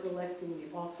you are selecting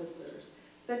the officers,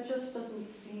 that just doesn't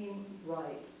seem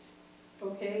right.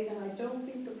 Okay, and I don't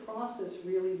think the process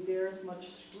really bears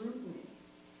much scrutiny.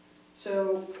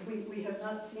 So we have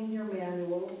not seen your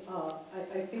manual.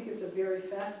 I think it's a very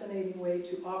fascinating way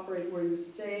to operate where you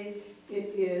say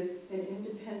it is an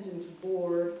independent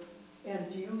board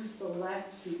and you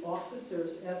select the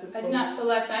officers as opposed I did not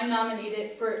select, I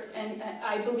nominated for, and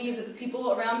I believe that the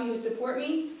people around me who support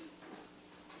me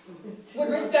would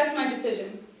respect my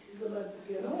decision.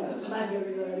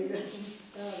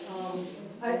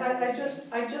 I'm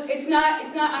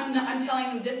telling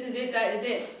them this is it, that is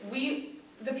it.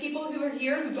 The people who are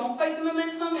here who don't fight the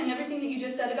momentum and everything that you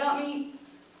just said about me,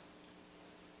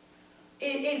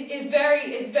 is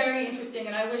very interesting,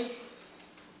 and I wish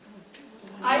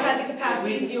I had the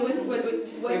capacity to deal with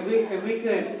If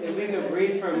we could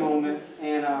breathe for a moment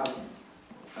and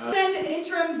then an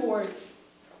interim board,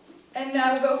 and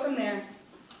we'll go from there.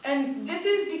 And this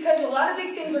is because a lot of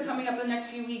big things are coming up in the next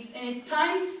few weeks, and it's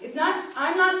time,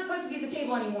 I'm not supposed to be at the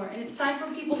table anymore, and it's time for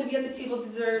people to be at the table,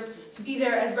 deserve to be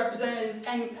there as representatives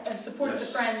and have supported the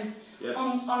Friends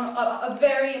on a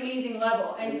very amazing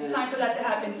level, and it's time for that to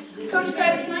happen. Coach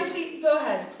Greg, can I please, go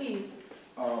ahead, please.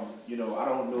 I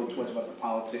don't know too much about the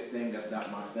politic thing, that's not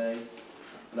my thing,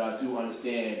 but I do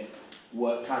understand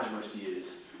what controversy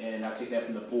is. and I take that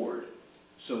from the board.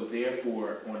 So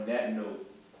therefore, on that note,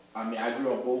 I mean, I agree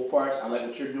on both parts, I like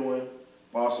what you're doing,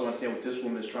 but I also understand what this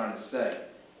woman is trying to say.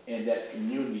 And that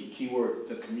community, keyword,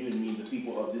 the community, meaning the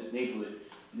people of this neighborhood,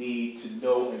 need to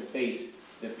know and face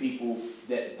the people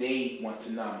that they want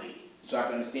to nominate. So I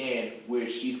can understand where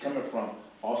she's coming from.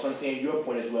 Also understand your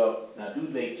point as well, and I do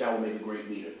think John will make a great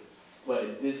leader. But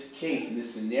in this case, in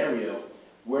this scenario,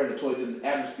 we're in a totally different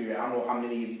atmosphere. I don't know how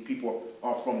many of these people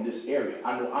are from this area.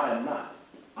 I know I am not.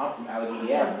 I'm from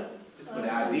Allegheny Avenue. But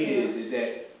the idea is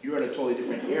that you're in a totally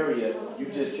different area. You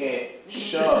just can't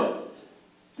shove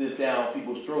this down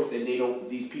people's throats, and they don't,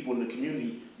 these people in the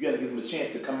community, you have to give them a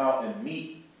chance to come out and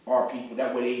meet our people.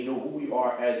 That way they know who we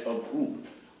are as a group.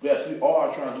 Yes, we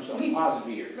are trying to do something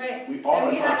positive here. Right. We are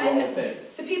And we trying to do have- our own thing.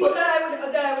 The people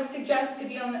that I would suggest to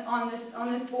be on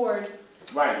this board,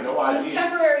 Right, no on this idea.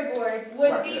 temporary board,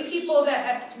 would Right, be yes. people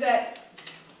that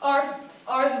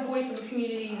are the voice of the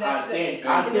community. I understand,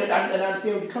 I understand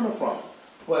where you're coming from.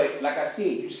 But like I said,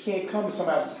 you just can't come to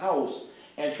somebody else's house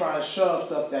and try to shove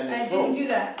stuff down their I throat. didn't do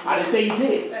that. I didn't say you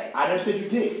did. Right. I never said you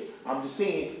did. I'm just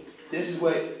saying, this is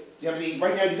what, you know what I mean?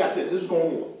 Right now you got this is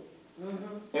going on.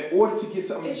 In order to get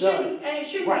something It done. shouldn't, and it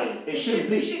should Right, be. it shouldn't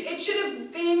be. It should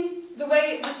have been the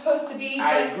way it was supposed to be.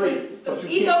 I but agree, The but you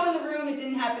ego in the room, it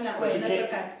didn't happen that way, But you and that's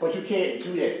can't, okay. but you can't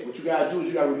do that. What you gotta do is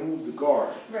you gotta remove the guard.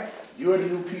 Right. You're the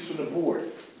new piece on the board.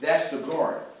 That's the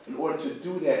guard. In order to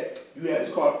do that, you have,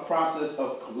 it's called a process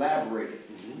of collaborating.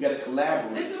 You gotta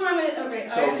collaborate. This is what I'm gonna, okay,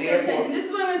 So I understand what you're saying, therefore- and this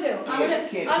is what I'm gonna do. Yeah, you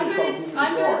can't do it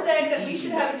I'm gonna guard. say that we Easy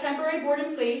should one. have a temporary board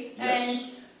in place, and Yes.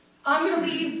 I'm gonna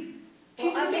leave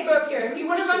pieces of paper up here. If you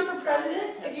wanna run for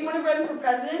president,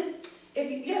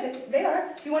 they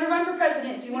are. If you wanna run for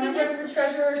president, if you wanna run for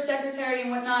treasurer, secretary, and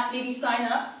whatnot, maybe sign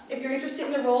up. If you're interested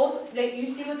in the roles, you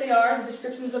see what they are, the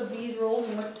descriptions of these roles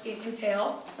and what it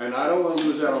entail. And I don't want to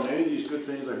lose out on any of these good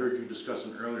things I heard you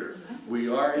discussing earlier. We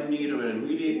are in need of an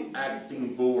immediate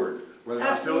acting board. Whether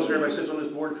it's Phyllis or anybody sits on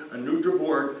this board, a neutral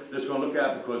board that's going to look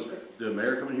at, because the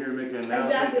mayor coming here to make an announcement.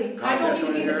 Exactly. I don't Comcast need to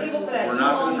coming be at the here, table for that. we're You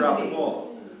not all going need to drop to the be.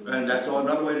 ball. And that's all,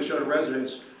 another way to show the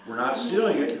residents, we're not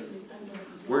stealing it.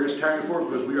 We're just carrying forward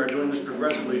because we are doing this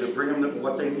progressively to bring them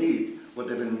what they need, what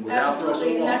they've been without for us so Absolutely,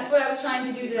 and long. that's what I was trying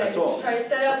to do today, That's is all. to try to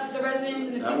set up the residents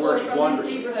and the That people who are works from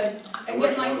wonderfully. this neighborhood and That get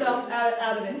works myself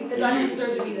out of it, because I don't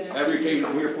deserve to be there. Every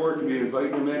occasion we're for it can be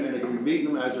inviting them in, and it can be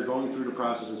meeting them as they're going through the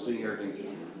process and seeing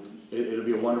everything. It'll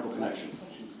be a wonderful connection.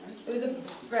 It was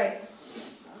right.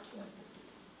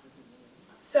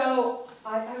 So,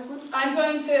 I would. I'm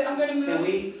going to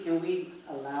move. Can we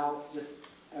allow just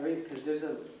because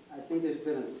I think there's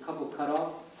been a couple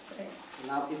cutoffs, Okay.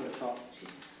 allow people to talk.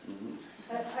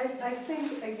 I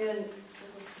think, again,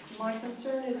 my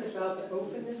concern is about the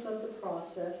openness of the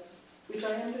process, which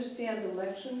I understand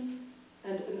elections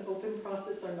and an open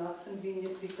process are not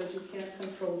convenient because you can't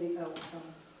control the outcome.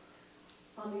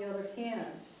 On the other hand,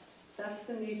 that's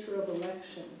the nature of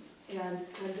elections, and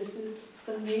this is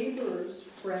the neighbors'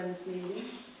 friends meeting.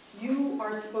 You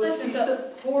are supposed to be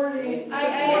supporting. I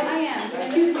am.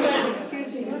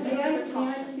 Excuse me, may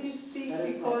I please speak,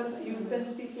 because you've been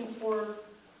speaking for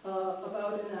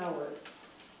about an hour,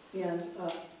 and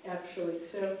actually,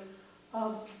 so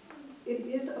it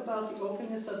is about the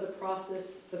openness of the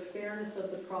process, the fairness of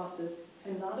the process,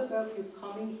 and not about you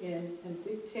coming in and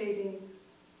dictating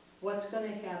what's going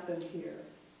to happen here.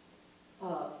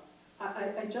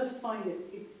 I just find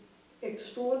it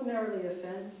extraordinarily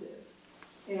offensive.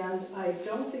 And I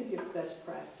don't think it's best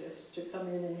practice to come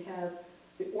in and have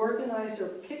the organizer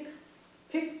pick,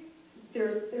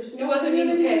 there's It no wasn't me who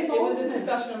community picked, it was a involvement.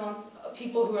 discussion amongst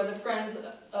people who are the friends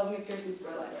of McPherson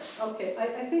Square Library. Okay,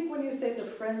 I think when you say the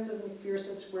Friends of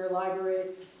McPherson Square Library,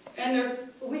 And they're,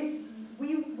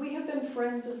 we have been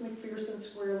friends of McPherson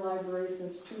Square Library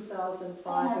since 2005.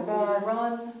 Oh my and God. we've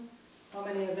run how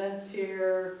many events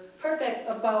here? perfect,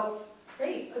 About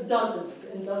great. dozens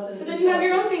and dozens. So and then you have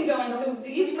your own dozens. thing going, so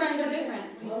these friends are different.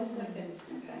 Wait a second.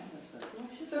 Okay.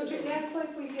 So to act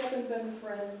like we haven't been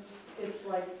friends, it's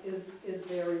like, is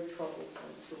very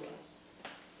troublesome to us,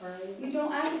 all right? You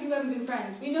don't act like you haven't been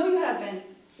friends. We know you have been.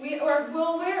 We are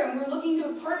well aware, and we're looking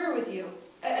to partner with you.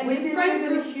 And We this didn't friends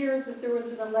even group, hear that there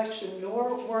was an election,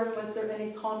 nor was there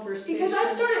any conversation. because I've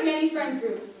started many friends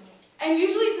groups, and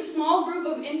usually it's a small group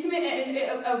of intimate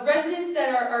of residents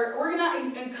that are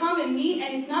organized and come and meet,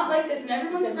 and it's not like this, and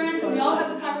everyone's friends, and we all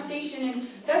have a conversation, and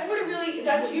that's what it really,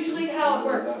 that's usually how it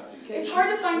works. It's hard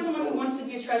to find someone who wants to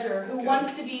be a treasurer, who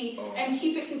wants to be, and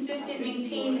keep it consistent,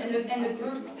 maintained, and the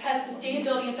group has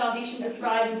sustainability and foundation to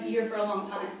thrive and be here for a long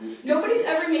time. Nobody's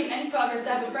ever made any progress to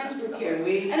have a friends group here,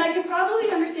 and I could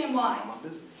probably understand why.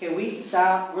 Can we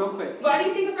stop real quick? Why do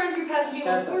you think a friends group has to be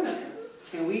more informative?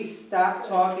 Can we stop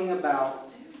talking about,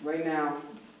 right now,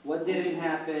 what didn't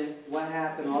happen, what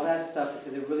happened, all that stuff,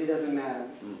 because it really doesn't matter?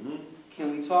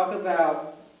 Can we talk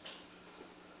about,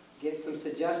 get some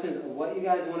suggestions of what you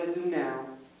guys want to do now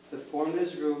to form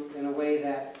this group in a way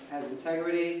that has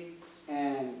integrity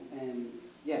and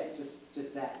yeah,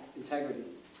 just that, integrity.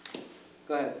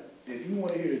 Go ahead. If you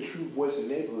want to hear the true voice of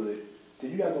the neighborhood,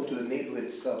 then you got to go to the neighborhood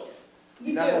itself.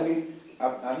 Me Not too. only,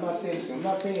 I'm not saying this, I'm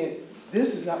not saying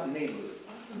this is not the neighborhood.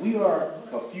 We are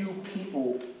a few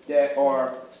people that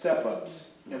are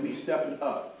step-ups, and we stepping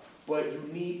up. But you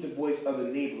need the voice of the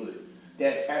neighborhood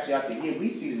that's actually out there. Yeah,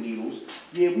 we see the needles.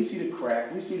 Yeah, we see the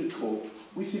crack. We see the coke.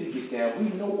 We see the get down.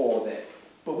 We know all that.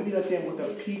 But we need to understand what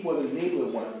the people of the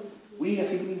neighborhood want. We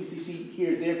need to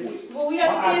hear their voice. Well, we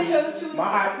have Santos who's...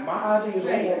 My idea is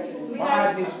Right. my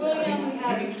idea is William, we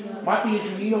have... my thing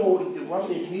is you need to hold, what I'm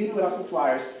saying, you need to put out some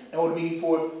flyers and hold a meeting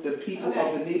for the people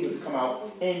of the neighborhood to come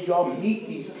out and y'all meet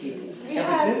these people We and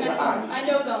have present met their them. ideas. I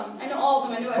know them. I know all of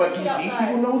them. I know But do everybody these outside.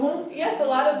 people know them? Yes, a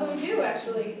lot of them do,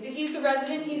 actually. He's a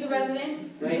resident, he's a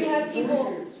resident. We have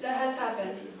people that has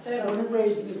happened.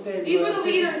 These were the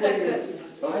leaders that could.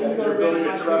 Okay, you're building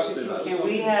a trust in us. Can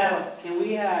we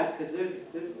have, because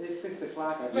it's 6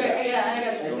 o'clock. I think. Right, yeah, I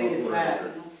got it. I think it's past.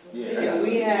 Yeah. Can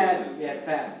we have, yeah, it's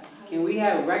past. Can we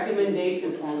have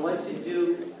recommendations on what to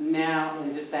do now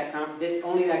and just that,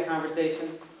 only that conversation?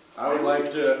 I would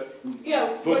like to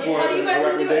Yeah, put how forward do you a guys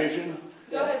want to do it? recommendation.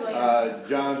 Go ahead, William.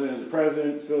 Jonathan is the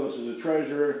president, Phyllis is the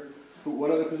treasurer.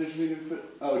 What other position do you fit?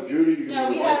 Oh, Judy, you No, can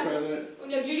we be vice have- president.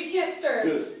 No, Judy can't serve.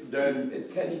 Just then,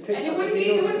 And it wouldn't be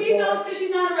Phyllis because she's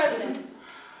not a resident.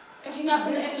 And she's not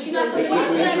from, It's just an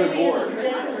interim board.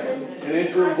 An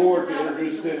interim board to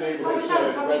introduce the neighborhood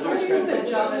residents.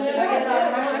 You're talking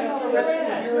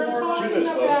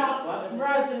What? about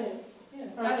residents,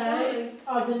 okay, Absolutely.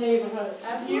 of the neighborhood.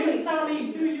 Absolutely. You tell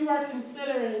me who you are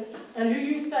considering and who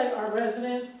you say are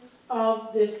residents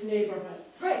of this neighborhood.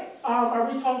 Right.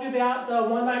 Are we talking about the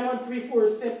 19134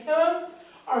 zip code?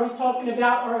 Are we talking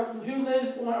about who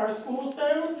lives on our school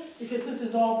zone? Because this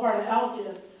is all part of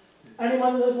Elkin.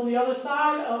 Anyone who lives on the other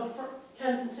side of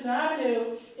Kensington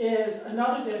Avenue is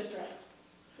another district.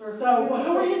 So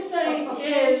who are you saying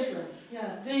is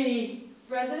the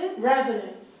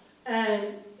residents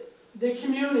and the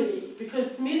community?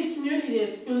 Because to me, the community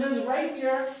is who lives right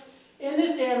here in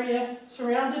this area,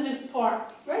 surrounding this park.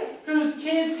 Right. Whose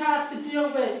kids have to deal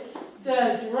with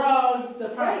the drugs, the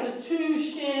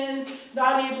prostitution,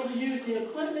 not able to use the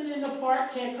equipment in the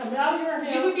park, can't come out of your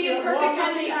house. You would be a can't perfect walk up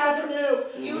candidate the for-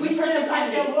 avenue. You would be perfect I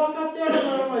can't candidate. walk up there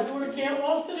alone, my daughter can't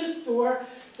walk to the store,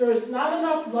 there's not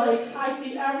enough lights, I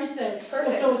see everything. If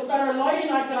Perfect. there was better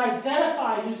lighting, I could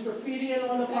identify who's graffitiing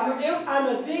on the And park. we do.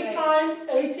 I'm a big-time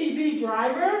ATV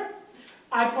driver.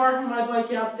 I park my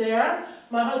bike out there.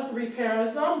 My husband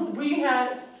repairs them. We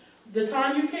had, the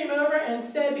time you came over and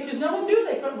said, because no one knew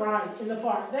they couldn't ride in the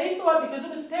park. They thought because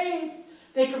it was paved,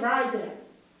 they could ride there.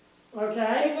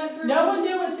 Okay? They went through. No one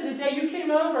knew until the day you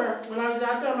came over, when I was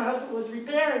out there, my husband was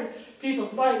repairing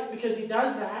people's bikes because he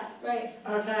does that. Right.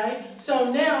 Okay?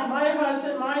 So now, my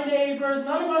husband, my neighbors,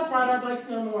 none of us ride our bikes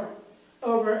no more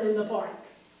over in the park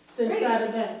since that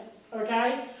event.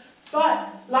 Okay? But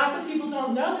lots of people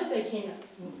don't know that they can't.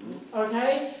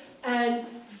 Okay? And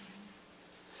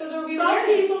So there will be some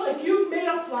awareness. people, if you made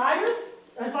up flyers,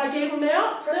 if I gave them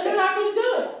out, then they're not going to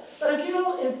do it. But if you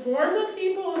don't inform the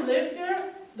people who live here,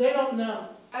 they don't know.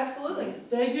 Absolutely.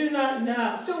 They do not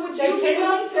know. So would They you be came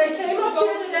willing up, to they came up go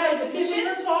here for today, that the people position?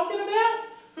 you're talking about,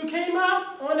 who came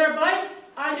up on their bikes,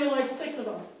 I knew like 6 of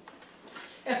them.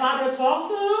 If I would have talked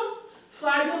to them,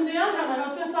 flagged them down, had my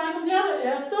husband flag them down and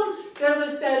asked them, they would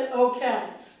have said, okay.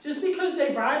 Just because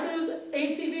they ride those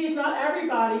ATVs, not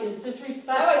everybody is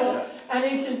disrespectful and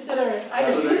inconsiderate.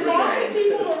 If you talk to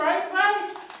people the right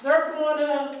way, they're going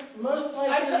to most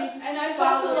likely. I've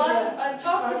talked to a lot of, I've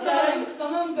talked to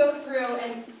some of them go through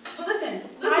and, but listen,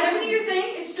 everything you're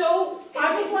saying is so,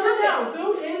 I just want to perfect.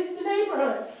 know, who is the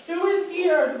neighborhood? Who is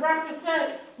here to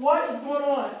represent what is going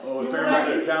on? well, in You fairness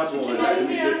to want- the council, it had to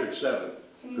be Yeah. District 7,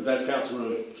 because that's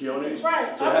Councilman Keone's.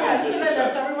 Right, So it had to okay, be so District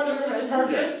that's 7. everyone that lives in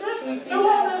her Yeah. district? Who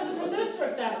all lives in the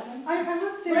district then? I'm not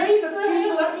Raise serious, the their hand,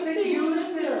 people let me that see who use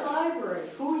lives this there. library,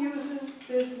 who uses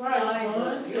this Right.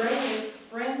 library? Right, it's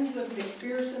Friends of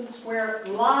McPherson Square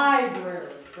Library,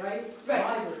 right? Right.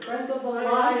 Library, Friends of the I'm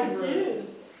Library.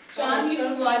 confused. John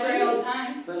uses the library all the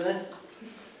time. But let's,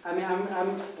 I mean,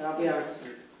 I'll be honest,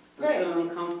 I'm Right. feeling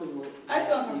uncomfortable. I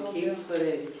feel that uncomfortable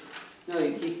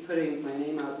You keep putting my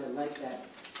name out there like that.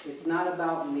 It's not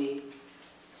about me,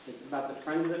 it's about the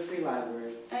Friends of the Free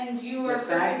Library. And you are The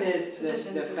fact perfect is,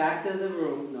 position the to. fact of the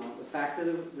room, no, the fact is,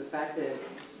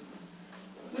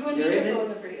 We wouldn't there be isn't- just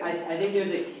wasn't for you. I think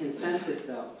there's a consensus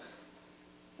though,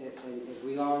 if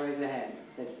we all raise a hand,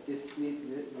 that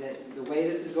that the way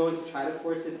this is going to try to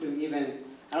force it through even,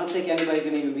 I don't think anybody's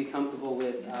gonna even be comfortable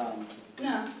with,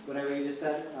 No, whatever you just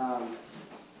said,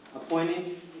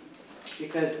 appointing,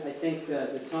 because I think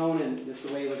the tone and just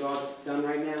the way it was all just done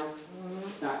right now,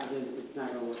 it's not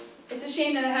gonna work. it's a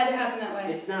shame that it had to happen that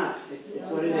way. It's not, it's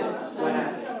what it is, it's what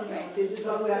happened. This is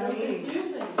what we are needing.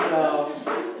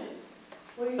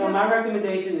 So my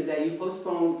recommendation is that you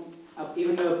postpone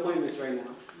even the appointments right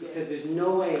now, because there's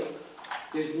no way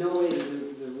that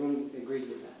the room agrees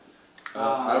with that.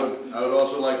 I would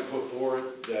also like to put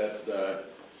forward that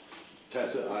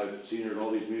Tessa, I've seen her in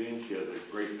all these meetings, she has a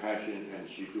great passion, and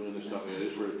she's doing this stuff, and it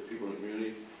is for people in the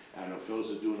community. I know Phyllis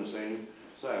is doing the same,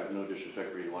 so I have no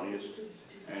disrespect for either one of you.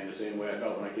 And the same way I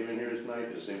felt when I came in here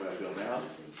tonight, the same way I feel now.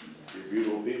 You're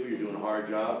beautiful people, you're doing a hard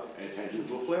job, and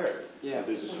tensions will flare. Yeah.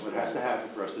 This is what has to happen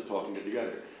for us to talk and get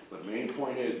together. But the main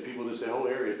point is, people, the whole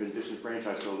area has been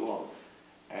disenfranchised so long.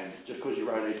 And just because you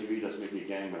ride an ATV doesn't make you a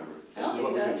gang member. I This don't is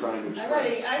what think we've been trying to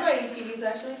express. I ride ATVs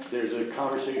actually. There's a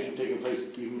conversation taking place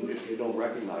even if you don't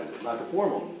recognize it. Not the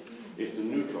formal, it's the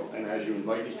neutral. And as you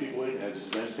invite these people in, as these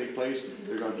events take place,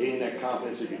 they're going to gain that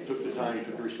confidence that you took the time, you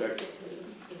took the respect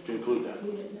to include them.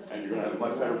 And you're going to have a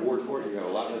much better board for it, you're going to have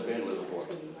a lot less vandalism for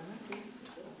it.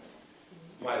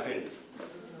 My opinion.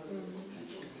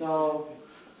 So,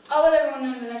 I'll let everyone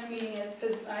know when the next meeting is,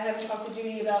 because I haven't talked to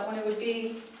Judy about when it would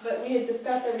be, but we had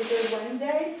discussed every third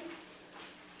Wednesday.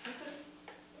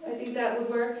 I think that would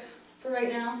work for right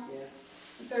now, yeah.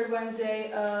 the third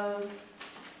Wednesday of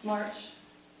March.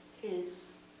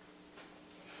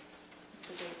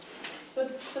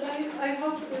 But I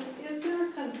hope, is there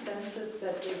a consensus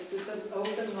that it's an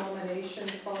open nomination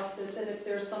process, and if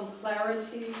there's some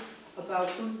clarity about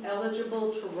who's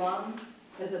eligible to run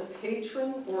as a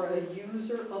patron or a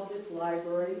user of this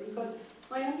library? Because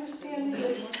my understanding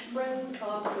is friends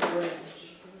of the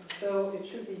branch. So it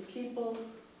should be people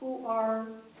who are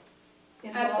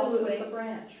involved Absolutely. with the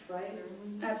branch, right?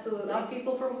 Absolutely. Not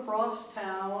people from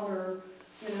crosstown or,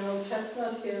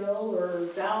 Chestnut Hill or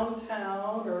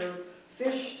downtown or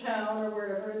Fishtown or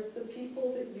wherever. It's the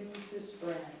people that use this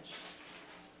branch.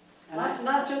 And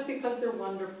Not just because they're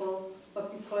wonderful,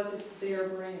 but because it's their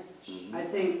branch. I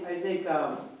think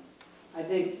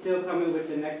still coming with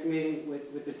the next meeting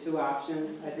with the two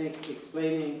options, I think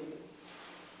explaining,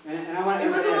 and I want to.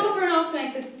 It was a little thrown off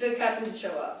tonight because the captain did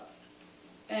show up.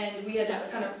 And we had to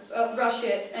kind of rush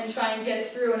it and try and get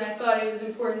it through, and I thought it was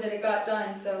important that it got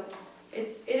done, so it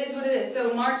is what it is. So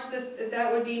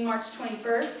that would be March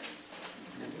 21st.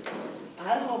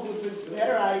 I hope we put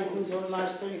better attitudes on March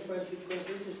 31st because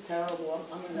this is terrible.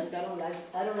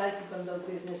 I don't like to conduct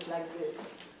business like this.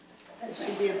 There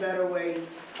should be a better way.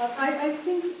 I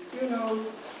think,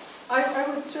 I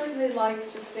would certainly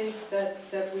like to think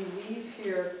that we leave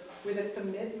here with a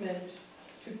commitment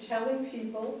to telling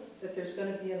people that there's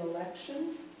going to be an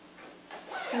election,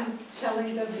 to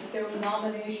telling them that their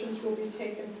nominations will be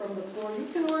taken from the floor. You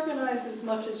can organize as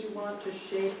much as you want to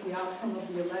shape the outcome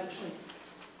of the election.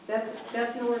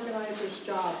 That's an organizer's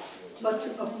job. But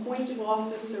to appoint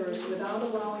officers without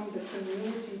allowing the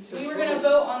community to We were going to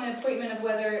vote on the appointment of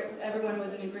whether everyone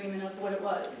was in agreement of what it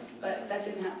was, but that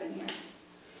didn't happen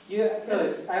here.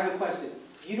 Phyllis, I have a question.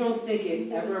 You don't think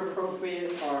it ever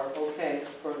appropriate or okay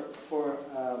for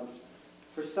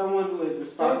someone who is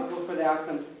responsible for the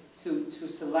outcomes to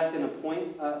select and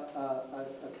appoint a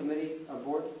committee, a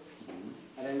board?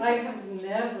 I have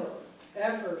never,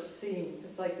 ever seen,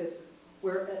 it's like this,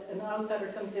 where an outsider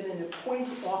comes in and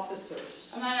appoints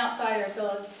officers. I'm not an outsider,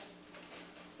 Phyllis.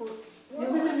 You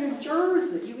live in New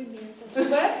Jersey.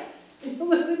 What? You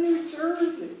live in New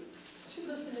Jersey. She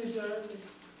lives in New Jersey.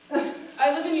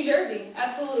 I live in New Jersey,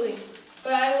 absolutely.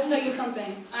 But I will tell you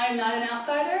something. I am not an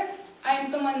outsider. I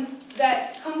am someone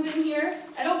that comes in here.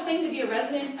 I don't claim to be a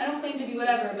resident. I don't claim to be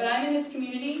whatever. But I'm in this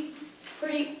community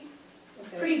pretty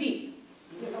deep.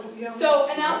 So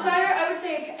an outsider, I would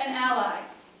say an ally.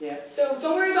 Yeah. So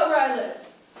don't worry about where I live.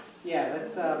 Yeah,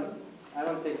 that's, I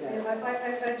don't think that.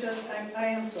 I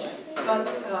am sorry. But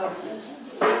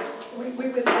we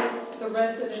would let the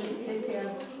residents take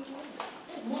a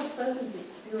more pleasant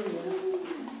experience.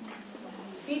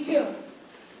 Me too.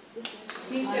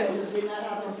 Me too. It did not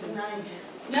happen tonight.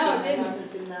 No, it didn't.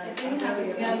 It didn't It didn't happen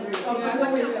tonight.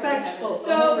 More respectful.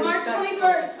 So March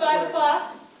 21st, 5 o'clock.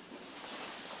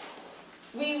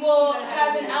 We will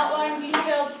have an outlined,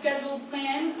 detailed, scheduled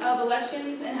plan of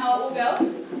elections and how it will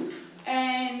go.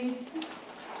 And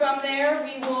from there,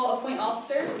 we will appoint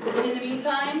officers. And in the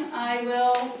meantime, I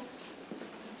will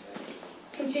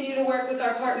continue to work with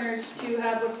our partners to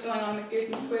have what's going on in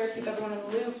McPherson Square, keep everyone in the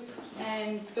loop,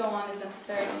 and go on as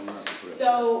necessary.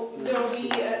 So there will be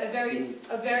a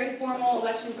very formal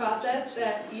election process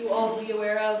that you all will be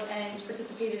aware of and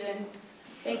participated in.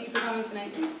 Thank you for coming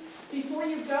tonight. Before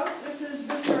you go, this is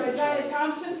Mr. Isaiah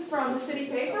Thompson from the city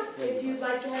paper. If you'd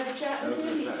like to have a chat with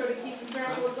him, he's sort of keeping track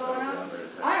of what's going on.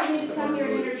 I don't need to come here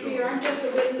and interfere, I'm just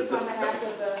a witness on behalf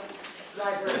of the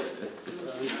library.